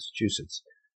state of Massachusetts.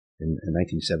 In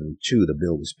 1972, the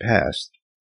bill was passed,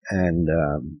 and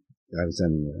I was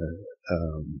then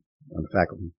on the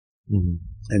faculty. Mm-hmm.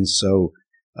 And so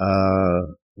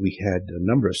we had a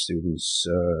number of students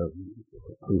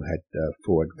who had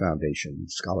Ford Foundation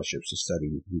scholarships to study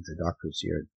with the doctors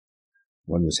here.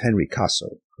 One was Henry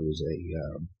Casso, who was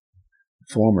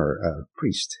a former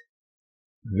priest,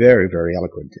 very, very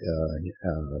eloquent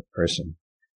person.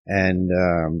 And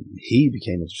he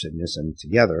became interested in this, and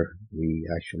together we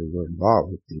actually were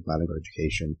involved with the bilingual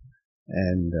education.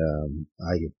 And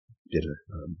I did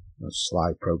a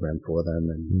slide program for them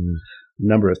and a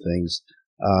number of things.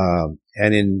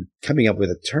 And in coming up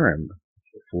with a term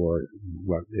for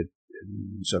what it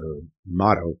sort of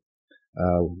motto,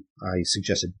 I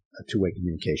suggested a two-way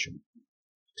communication,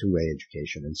 two-way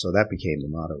education. And so that became the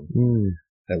motto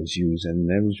that was used, and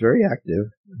it was very active.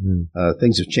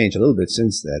 Things have changed a little bit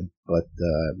since then, but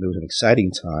it was an exciting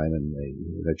time, and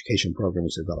an education program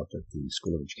was developed at the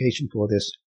School of Education for this.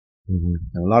 And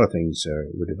a lot of things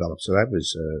were developed. So that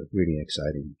was really an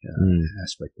exciting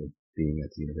aspect of being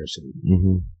at the university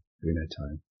during that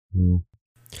time.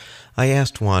 I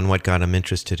asked Juan what got him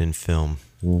interested in film.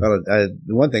 Well,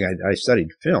 the one thing I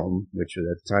studied film, which at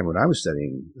the time when I was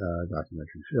studying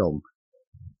documentary film,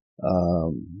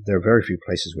 there are very few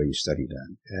places where you study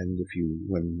that. And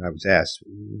when I was asked,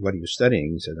 what are you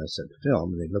studying? I said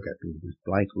film, and they look at me with this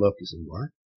blank look and say, what?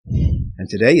 And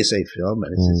today you say film,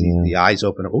 and the eyes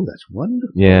open up. Oh, that's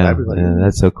wonderful. Yeah,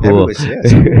 that's so cool.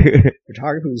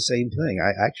 Photography was the same thing. I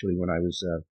actually, when I was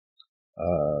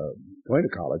going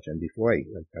to college, and before I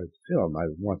got into film, I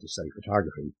wanted to study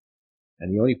photography.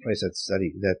 And the only place that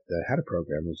had a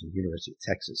program was the University of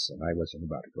Texas, and I wasn't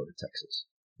about to go to Texas.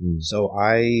 So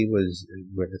I was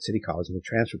at City College in a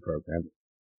transfer program,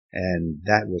 and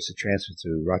that was to transfer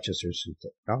to Rochester Institute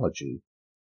of Technology.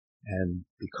 And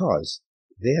because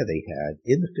there they had,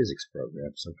 in the physics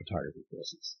program, some photography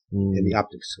courses, in the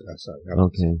optics.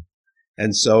 Okay.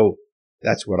 And so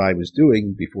that's what I was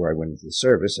doing before I went into the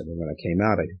service. And then when I came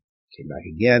out, I came back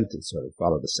again to sort of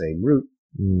follow the same route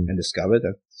and discovered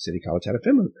that City College had a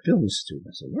film institute. And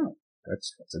I said, wow,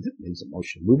 that's a different thing. It's a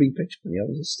motion moving picture, and the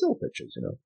others are still pictures,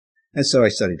 And so I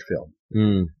studied film,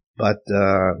 but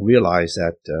realized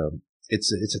that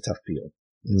it's a tough field.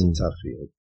 It's a tough field.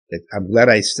 I'm glad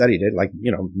I studied it, like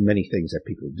many things that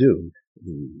people do,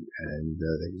 and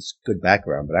it's good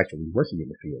background. But actually working in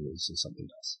the field is something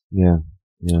else. Yeah.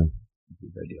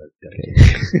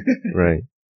 Right.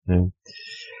 Yeah.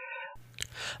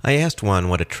 I asked Juan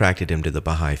what attracted him to the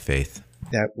Baha'i faith.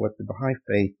 What the Baha'i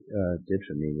faith did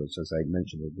for me was, as I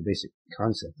mentioned, the basic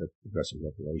concept of progressive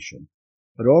revelation,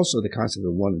 but also the concept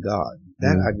of one God.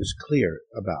 That I was clear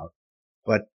about.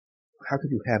 But how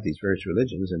could you have these various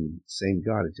religions and the same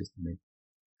God? It just didn't make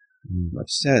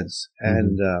much sense.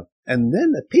 And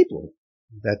then the people,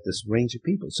 this range of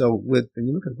people. So when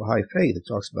you look at the Baha'i faith, it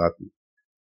talks about the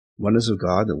oneness of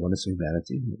God, the oneness of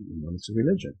humanity, and the oneness of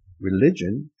religion.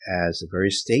 Religion as the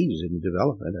various stages in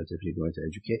development, as if you're going to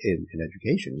in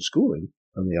education, in schooling,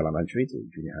 from the elementary to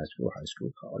junior high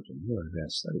school, college, and more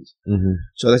advanced studies.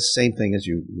 So that's the same thing as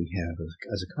we have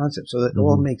as a concept. So that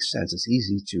all makes sense. It's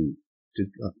easy to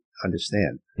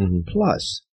understand.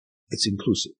 Plus, it's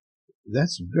inclusive.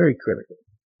 That's very critical,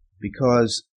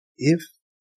 because if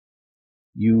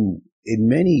in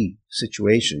many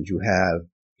situations you have,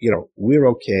 we're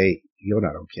okay, you're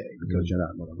not okay because you're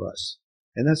not one of us.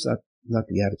 And that's not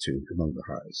the attitude among the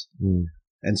Baha'is.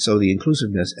 And so the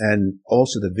inclusiveness and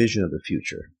also the vision of the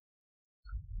future.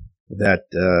 that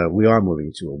we are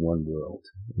moving to a one world,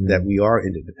 that we are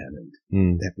interdependent,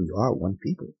 that we are one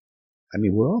people. I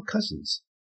mean, we're all cousins.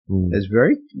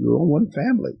 We're all one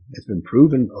family. It's been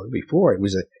proven before. It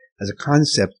was as a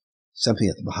concept, something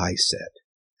that the Baha'i said.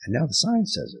 And now the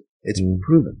science says it. It's been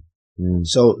proven.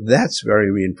 So that's very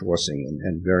reinforcing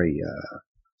and very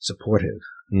supportive.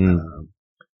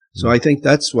 So I think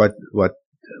that's what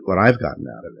I've gotten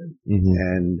out of it.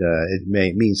 And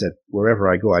it means that wherever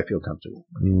I go, I feel comfortable.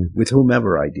 With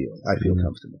whomever I deal, I feel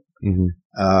comfortable.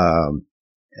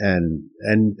 And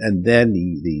then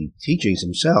the teachings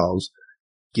themselves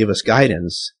give us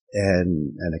guidance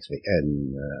and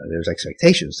there's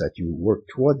expectations that you work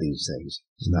toward these things.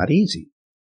 It's not easy,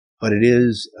 but it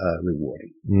is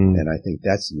rewarding. And I think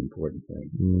that's the important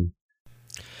thing.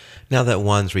 Now that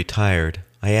Juan's retired,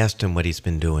 I asked him what he's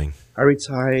been doing. I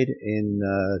retired in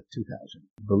 2000.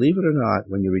 Believe it or not,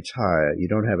 when you retire, you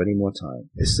don't have any more time.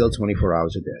 It's still 24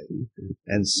 hours a day.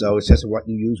 And so it's just what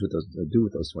you do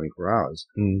with those 24 hours.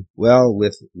 Well,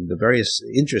 with the various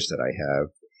interests that I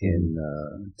have in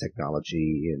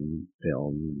technology, in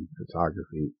film,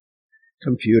 photography,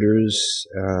 computers,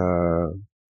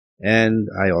 and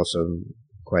I also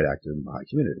quite active in my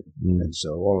community. And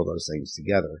so all of those things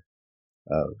together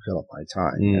fill up my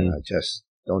time. And I just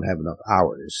don't have enough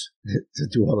hours to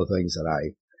do all the things that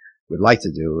I would like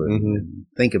to do and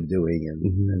think of doing. And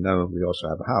now we also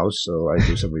have a house, so I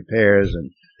do some repairs,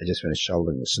 and I just finished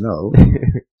shoveling the snow.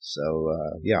 So,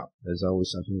 yeah, there's always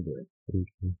something to do.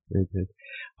 Very good.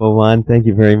 Well, Juan, thank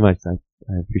you very much. I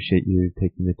appreciate you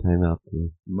taking the time out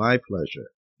to. My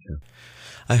pleasure. Yeah.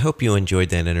 I hope you enjoyed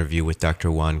that interview with Dr.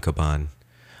 Juan Caban,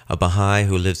 a Baha'i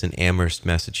who lives in Amherst,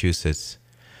 Massachusetts,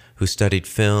 who studied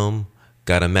film,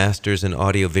 got a master's in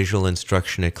audiovisual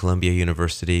instruction at Columbia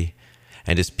University,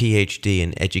 and his PhD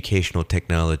in educational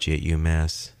technology at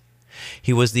UMass.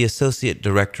 He was the associate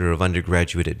director of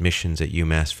undergraduate admissions at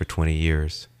UMass for 20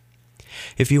 years.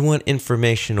 If you want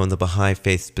information on the Baha'i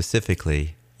faith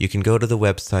specifically, you can go to the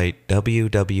website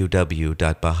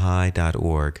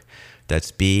www.baha'i.org.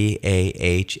 That's BAHAI.org.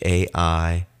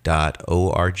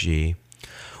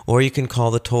 Or you can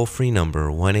call the toll-free number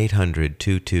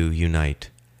 1-800-22-UNITE.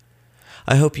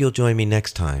 I hope you'll join me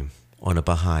next time on A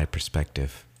Baha'i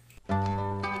Perspective.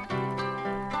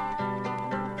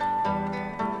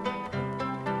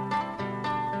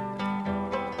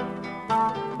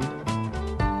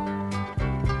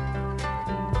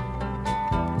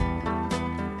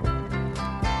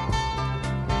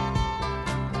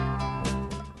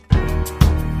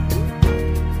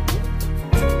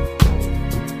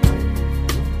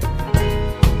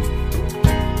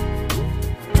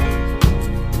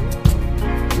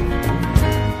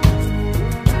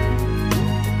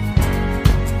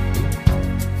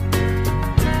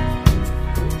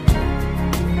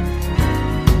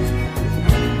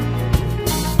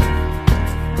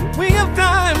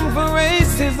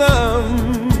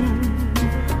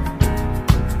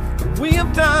 We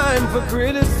have time for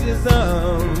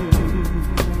criticism,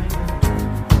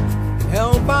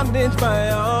 held bondage by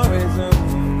our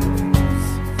isms.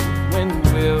 When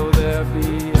will there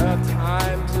be a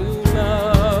time to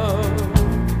love?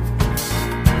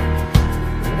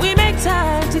 We make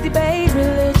time to debate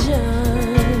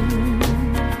religion,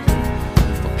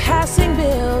 for passing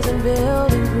bills and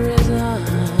building prisons,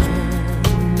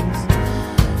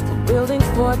 building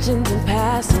fortunes and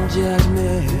passing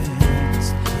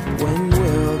judgments. When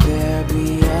will there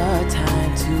be a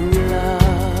time to love?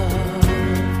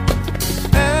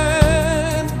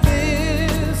 At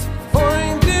this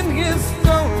point in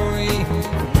history,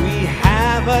 we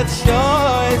have a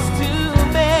choice to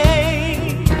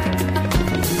make.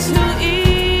 To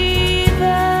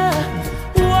either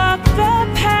walk the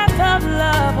path of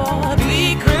love or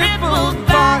be crippled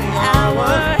by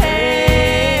our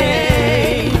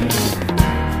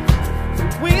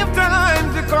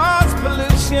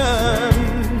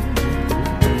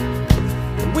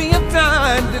we have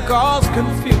time to cause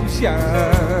confusion,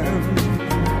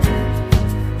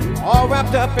 all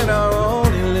wrapped up in our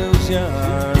own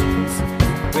illusions.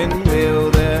 When will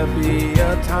there be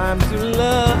a time to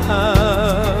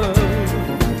love?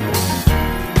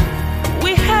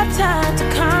 We have time to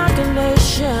conquer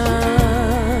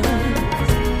nations,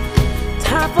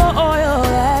 time for oil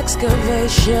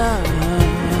excavation,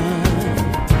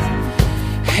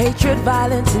 hatred,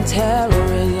 violence, and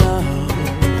terrorism.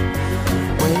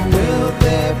 When will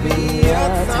there be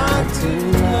a time to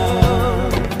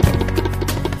love?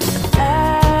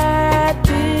 At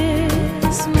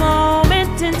this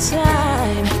moment in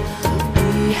time,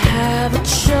 we have a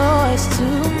choice to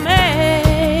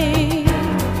make.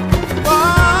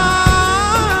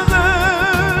 Father,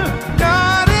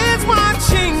 God is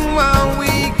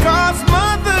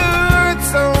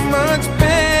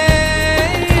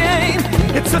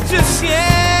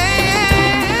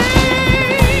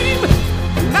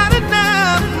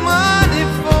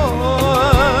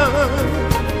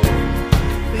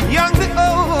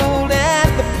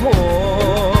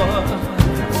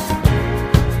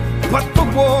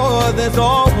there's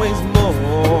always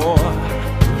more.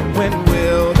 When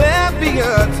will there be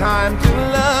a time to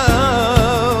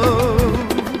love?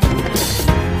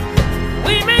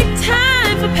 We make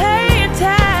time for paying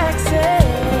taxes,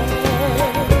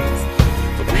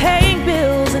 for paying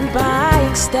bills and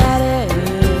buying status,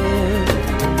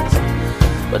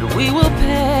 but we will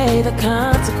pay the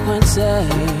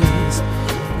consequences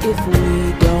if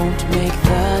we don't make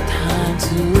the time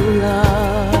to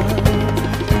love.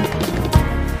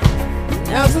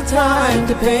 Now's the time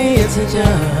to pay attention.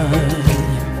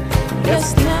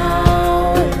 Yes,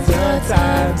 now is the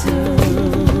time to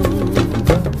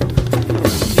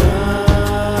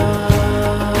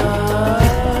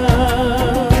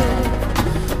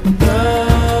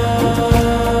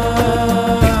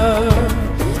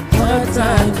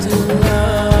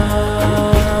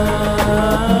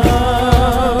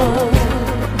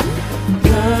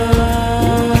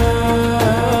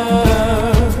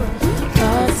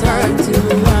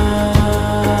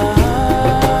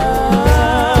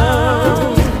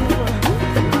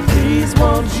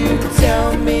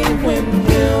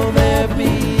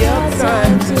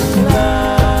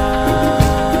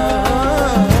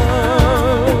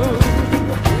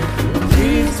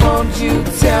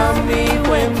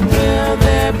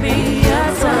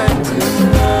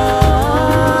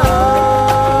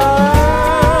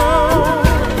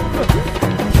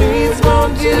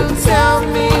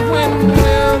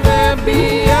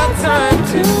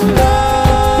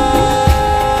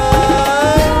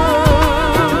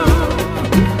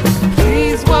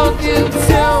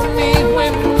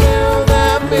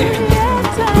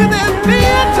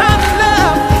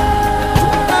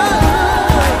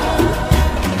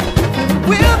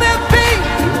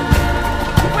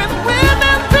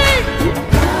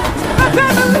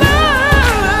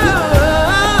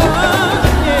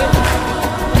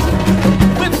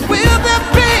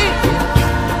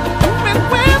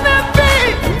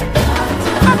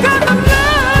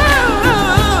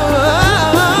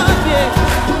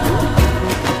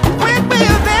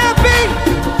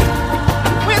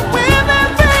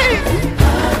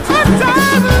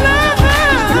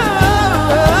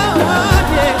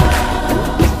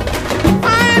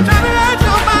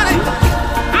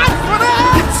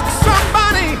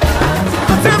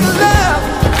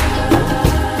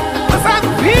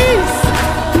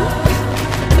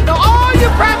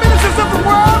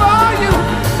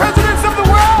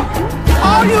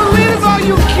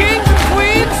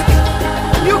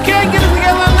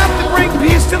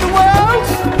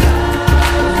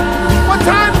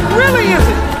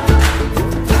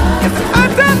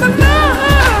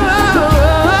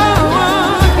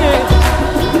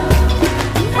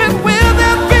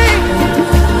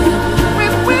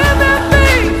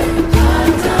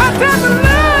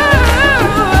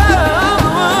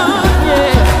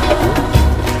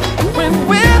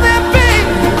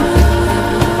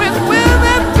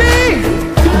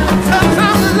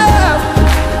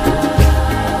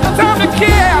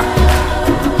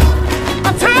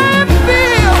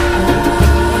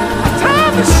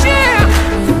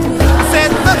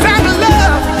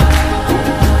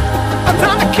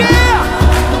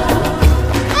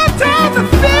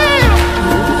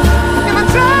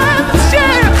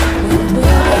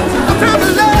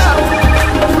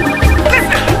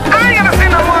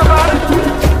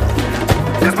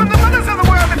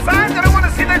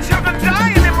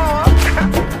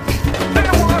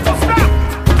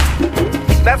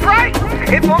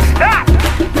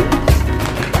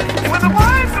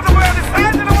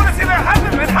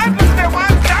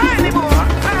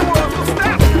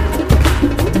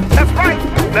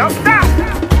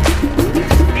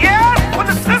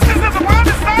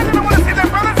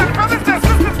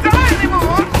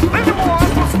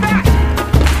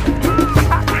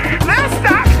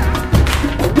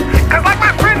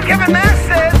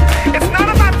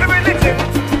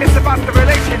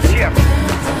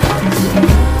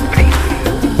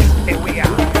and we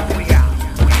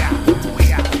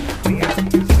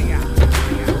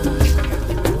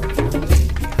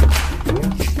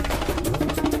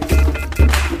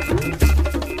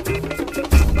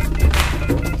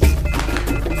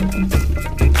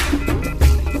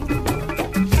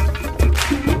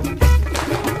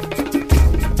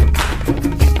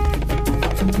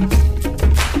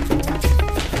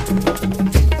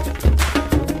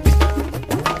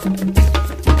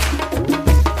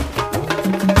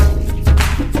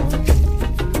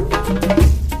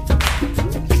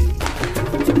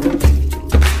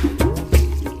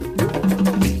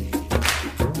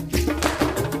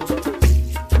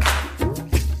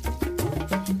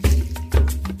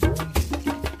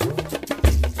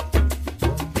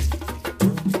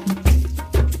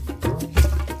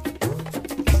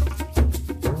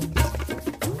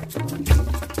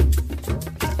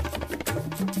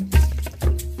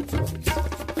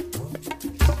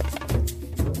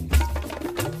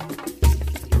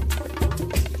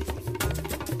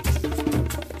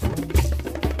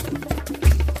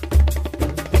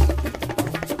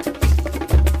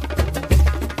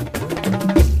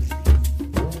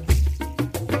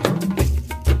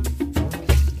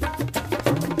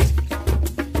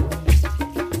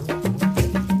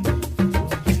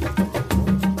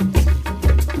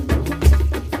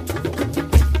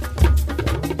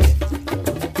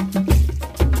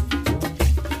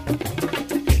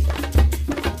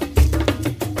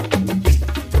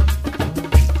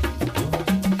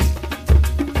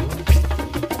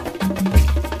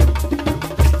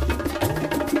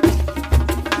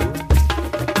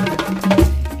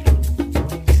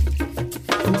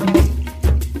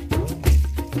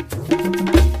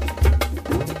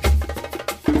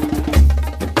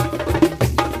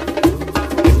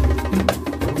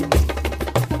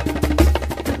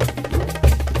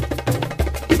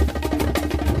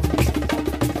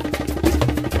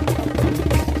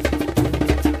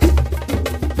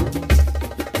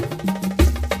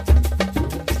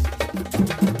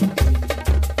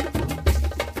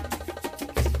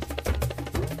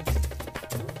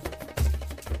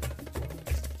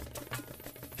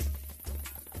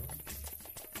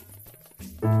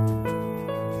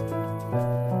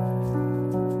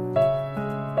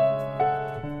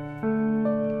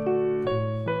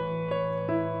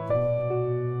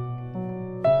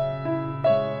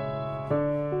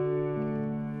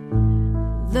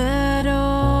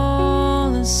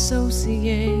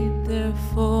associate,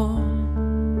 therefore,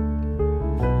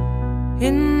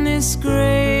 in this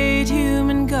great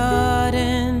human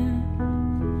garden,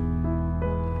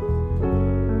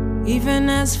 even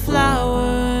as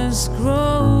flowers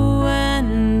grow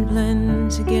and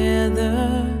blend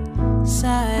together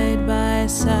side by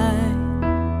side.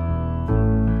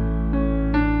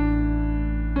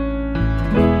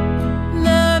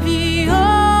 Love ye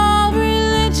all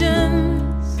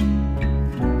religions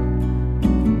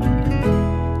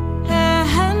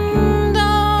and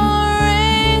all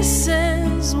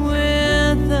races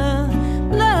with the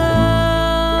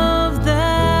love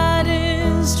that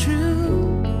is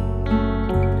true,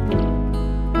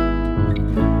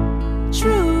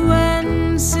 true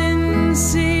and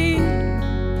sincere,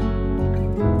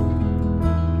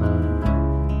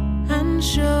 and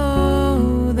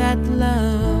show that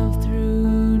love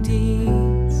through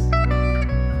deeds,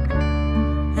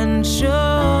 and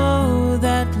show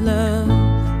that love.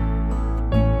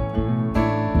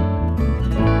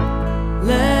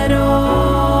 Let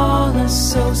all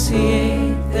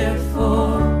associate,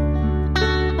 therefore,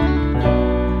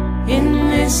 in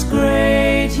this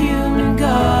great human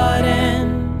garden,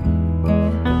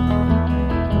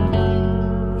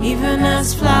 even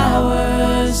as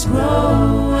flowers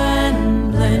grow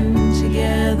and blend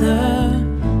together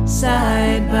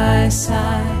side by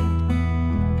side.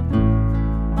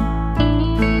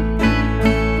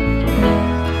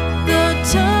 The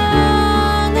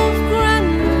tongue of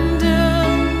grandeur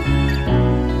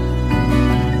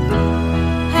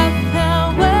hath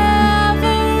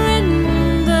however in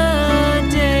the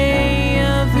day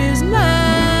of his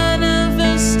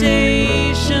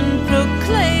manifestation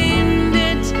proclaimed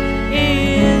it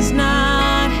is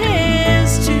not his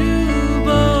to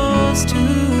boast, who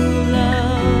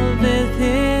loveth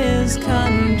his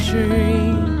country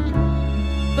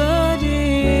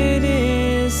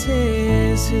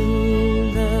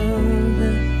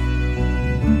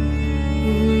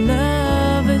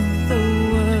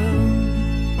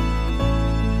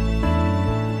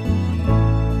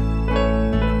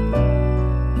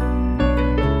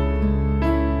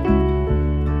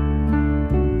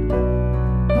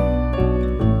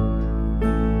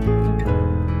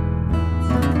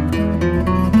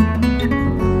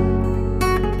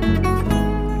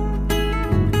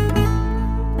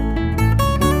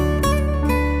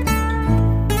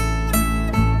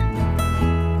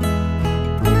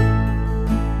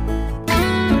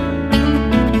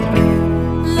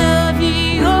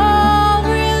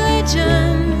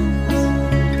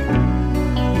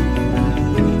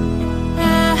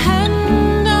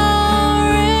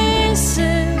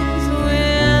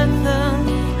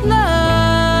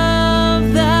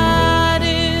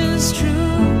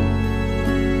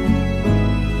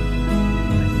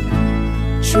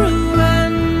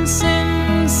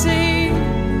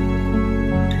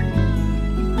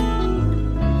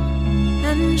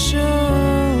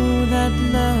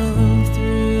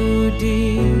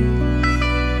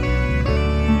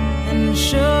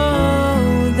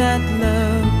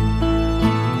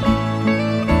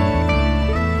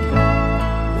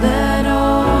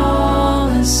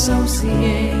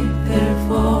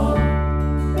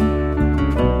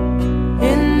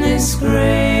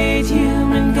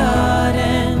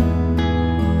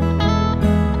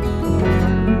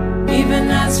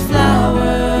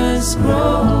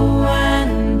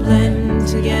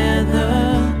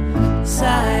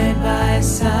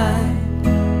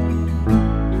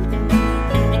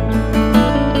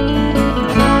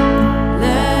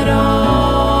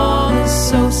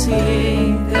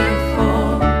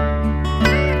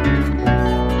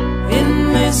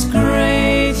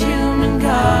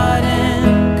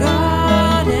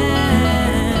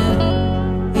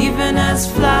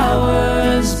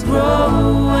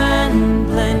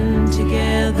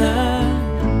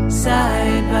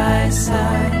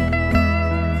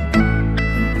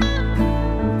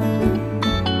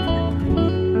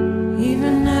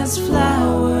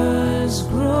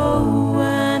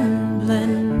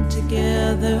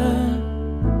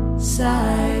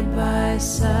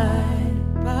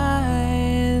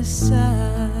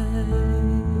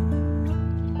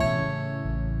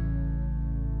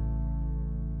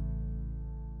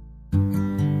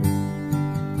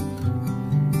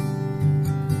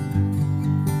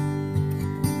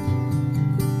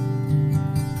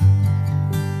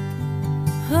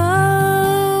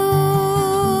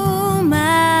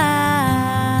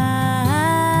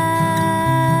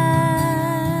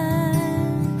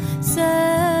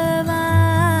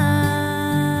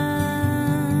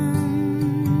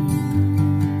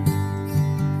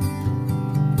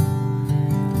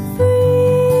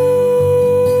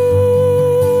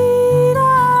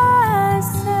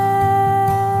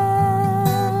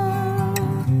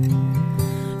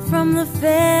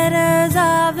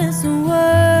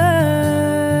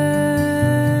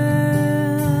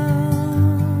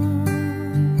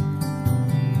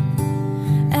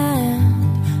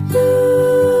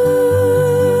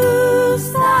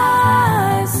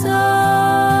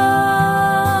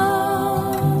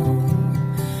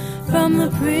from the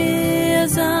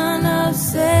prison of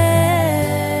sound.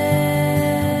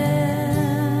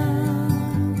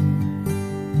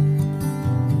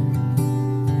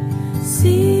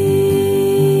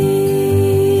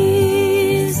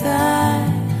 Seize thy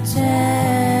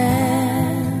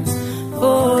chance,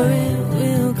 for it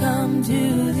will come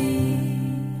to thee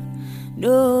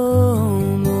no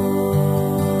more.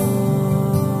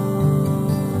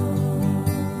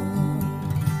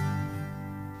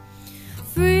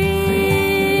 Free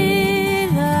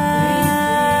thyself,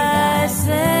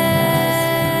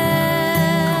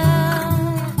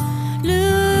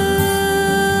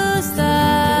 loose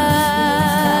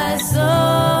thy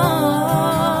soul,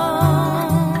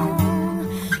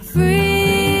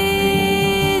 free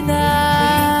thyself,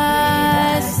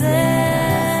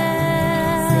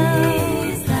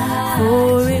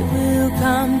 for it will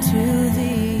come to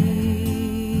thee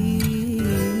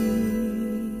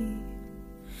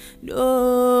no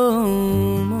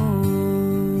more.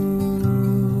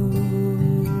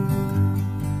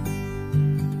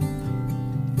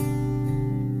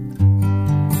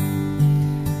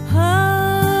 Oh,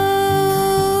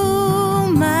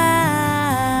 my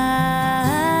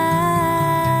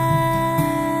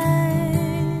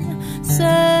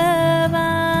servant,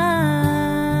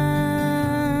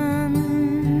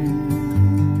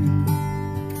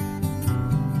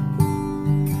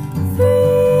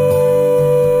 free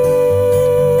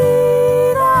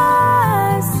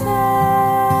thyself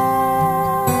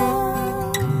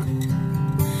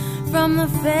from the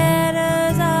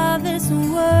fetters of this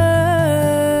world,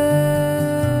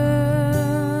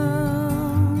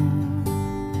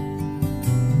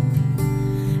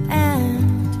 and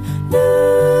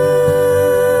loose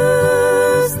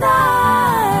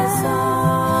thy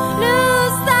soul,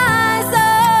 loose thy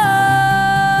soul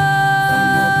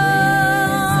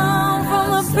from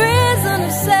the prison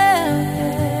of self.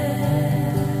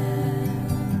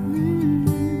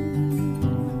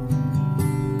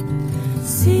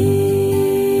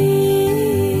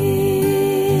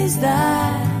 Seize thy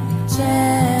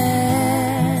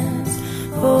chance,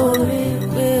 for it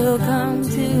will come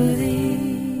to thee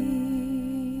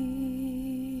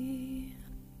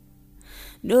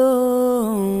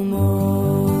no more.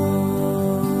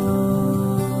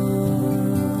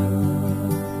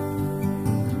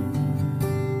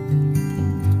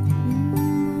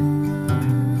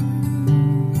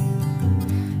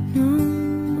 No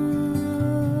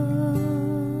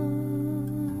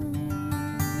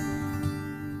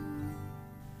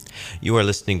You are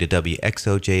listening to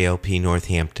WXOJLP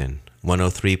Northampton,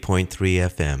 103.3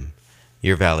 FM,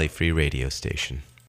 your Valley Free radio station.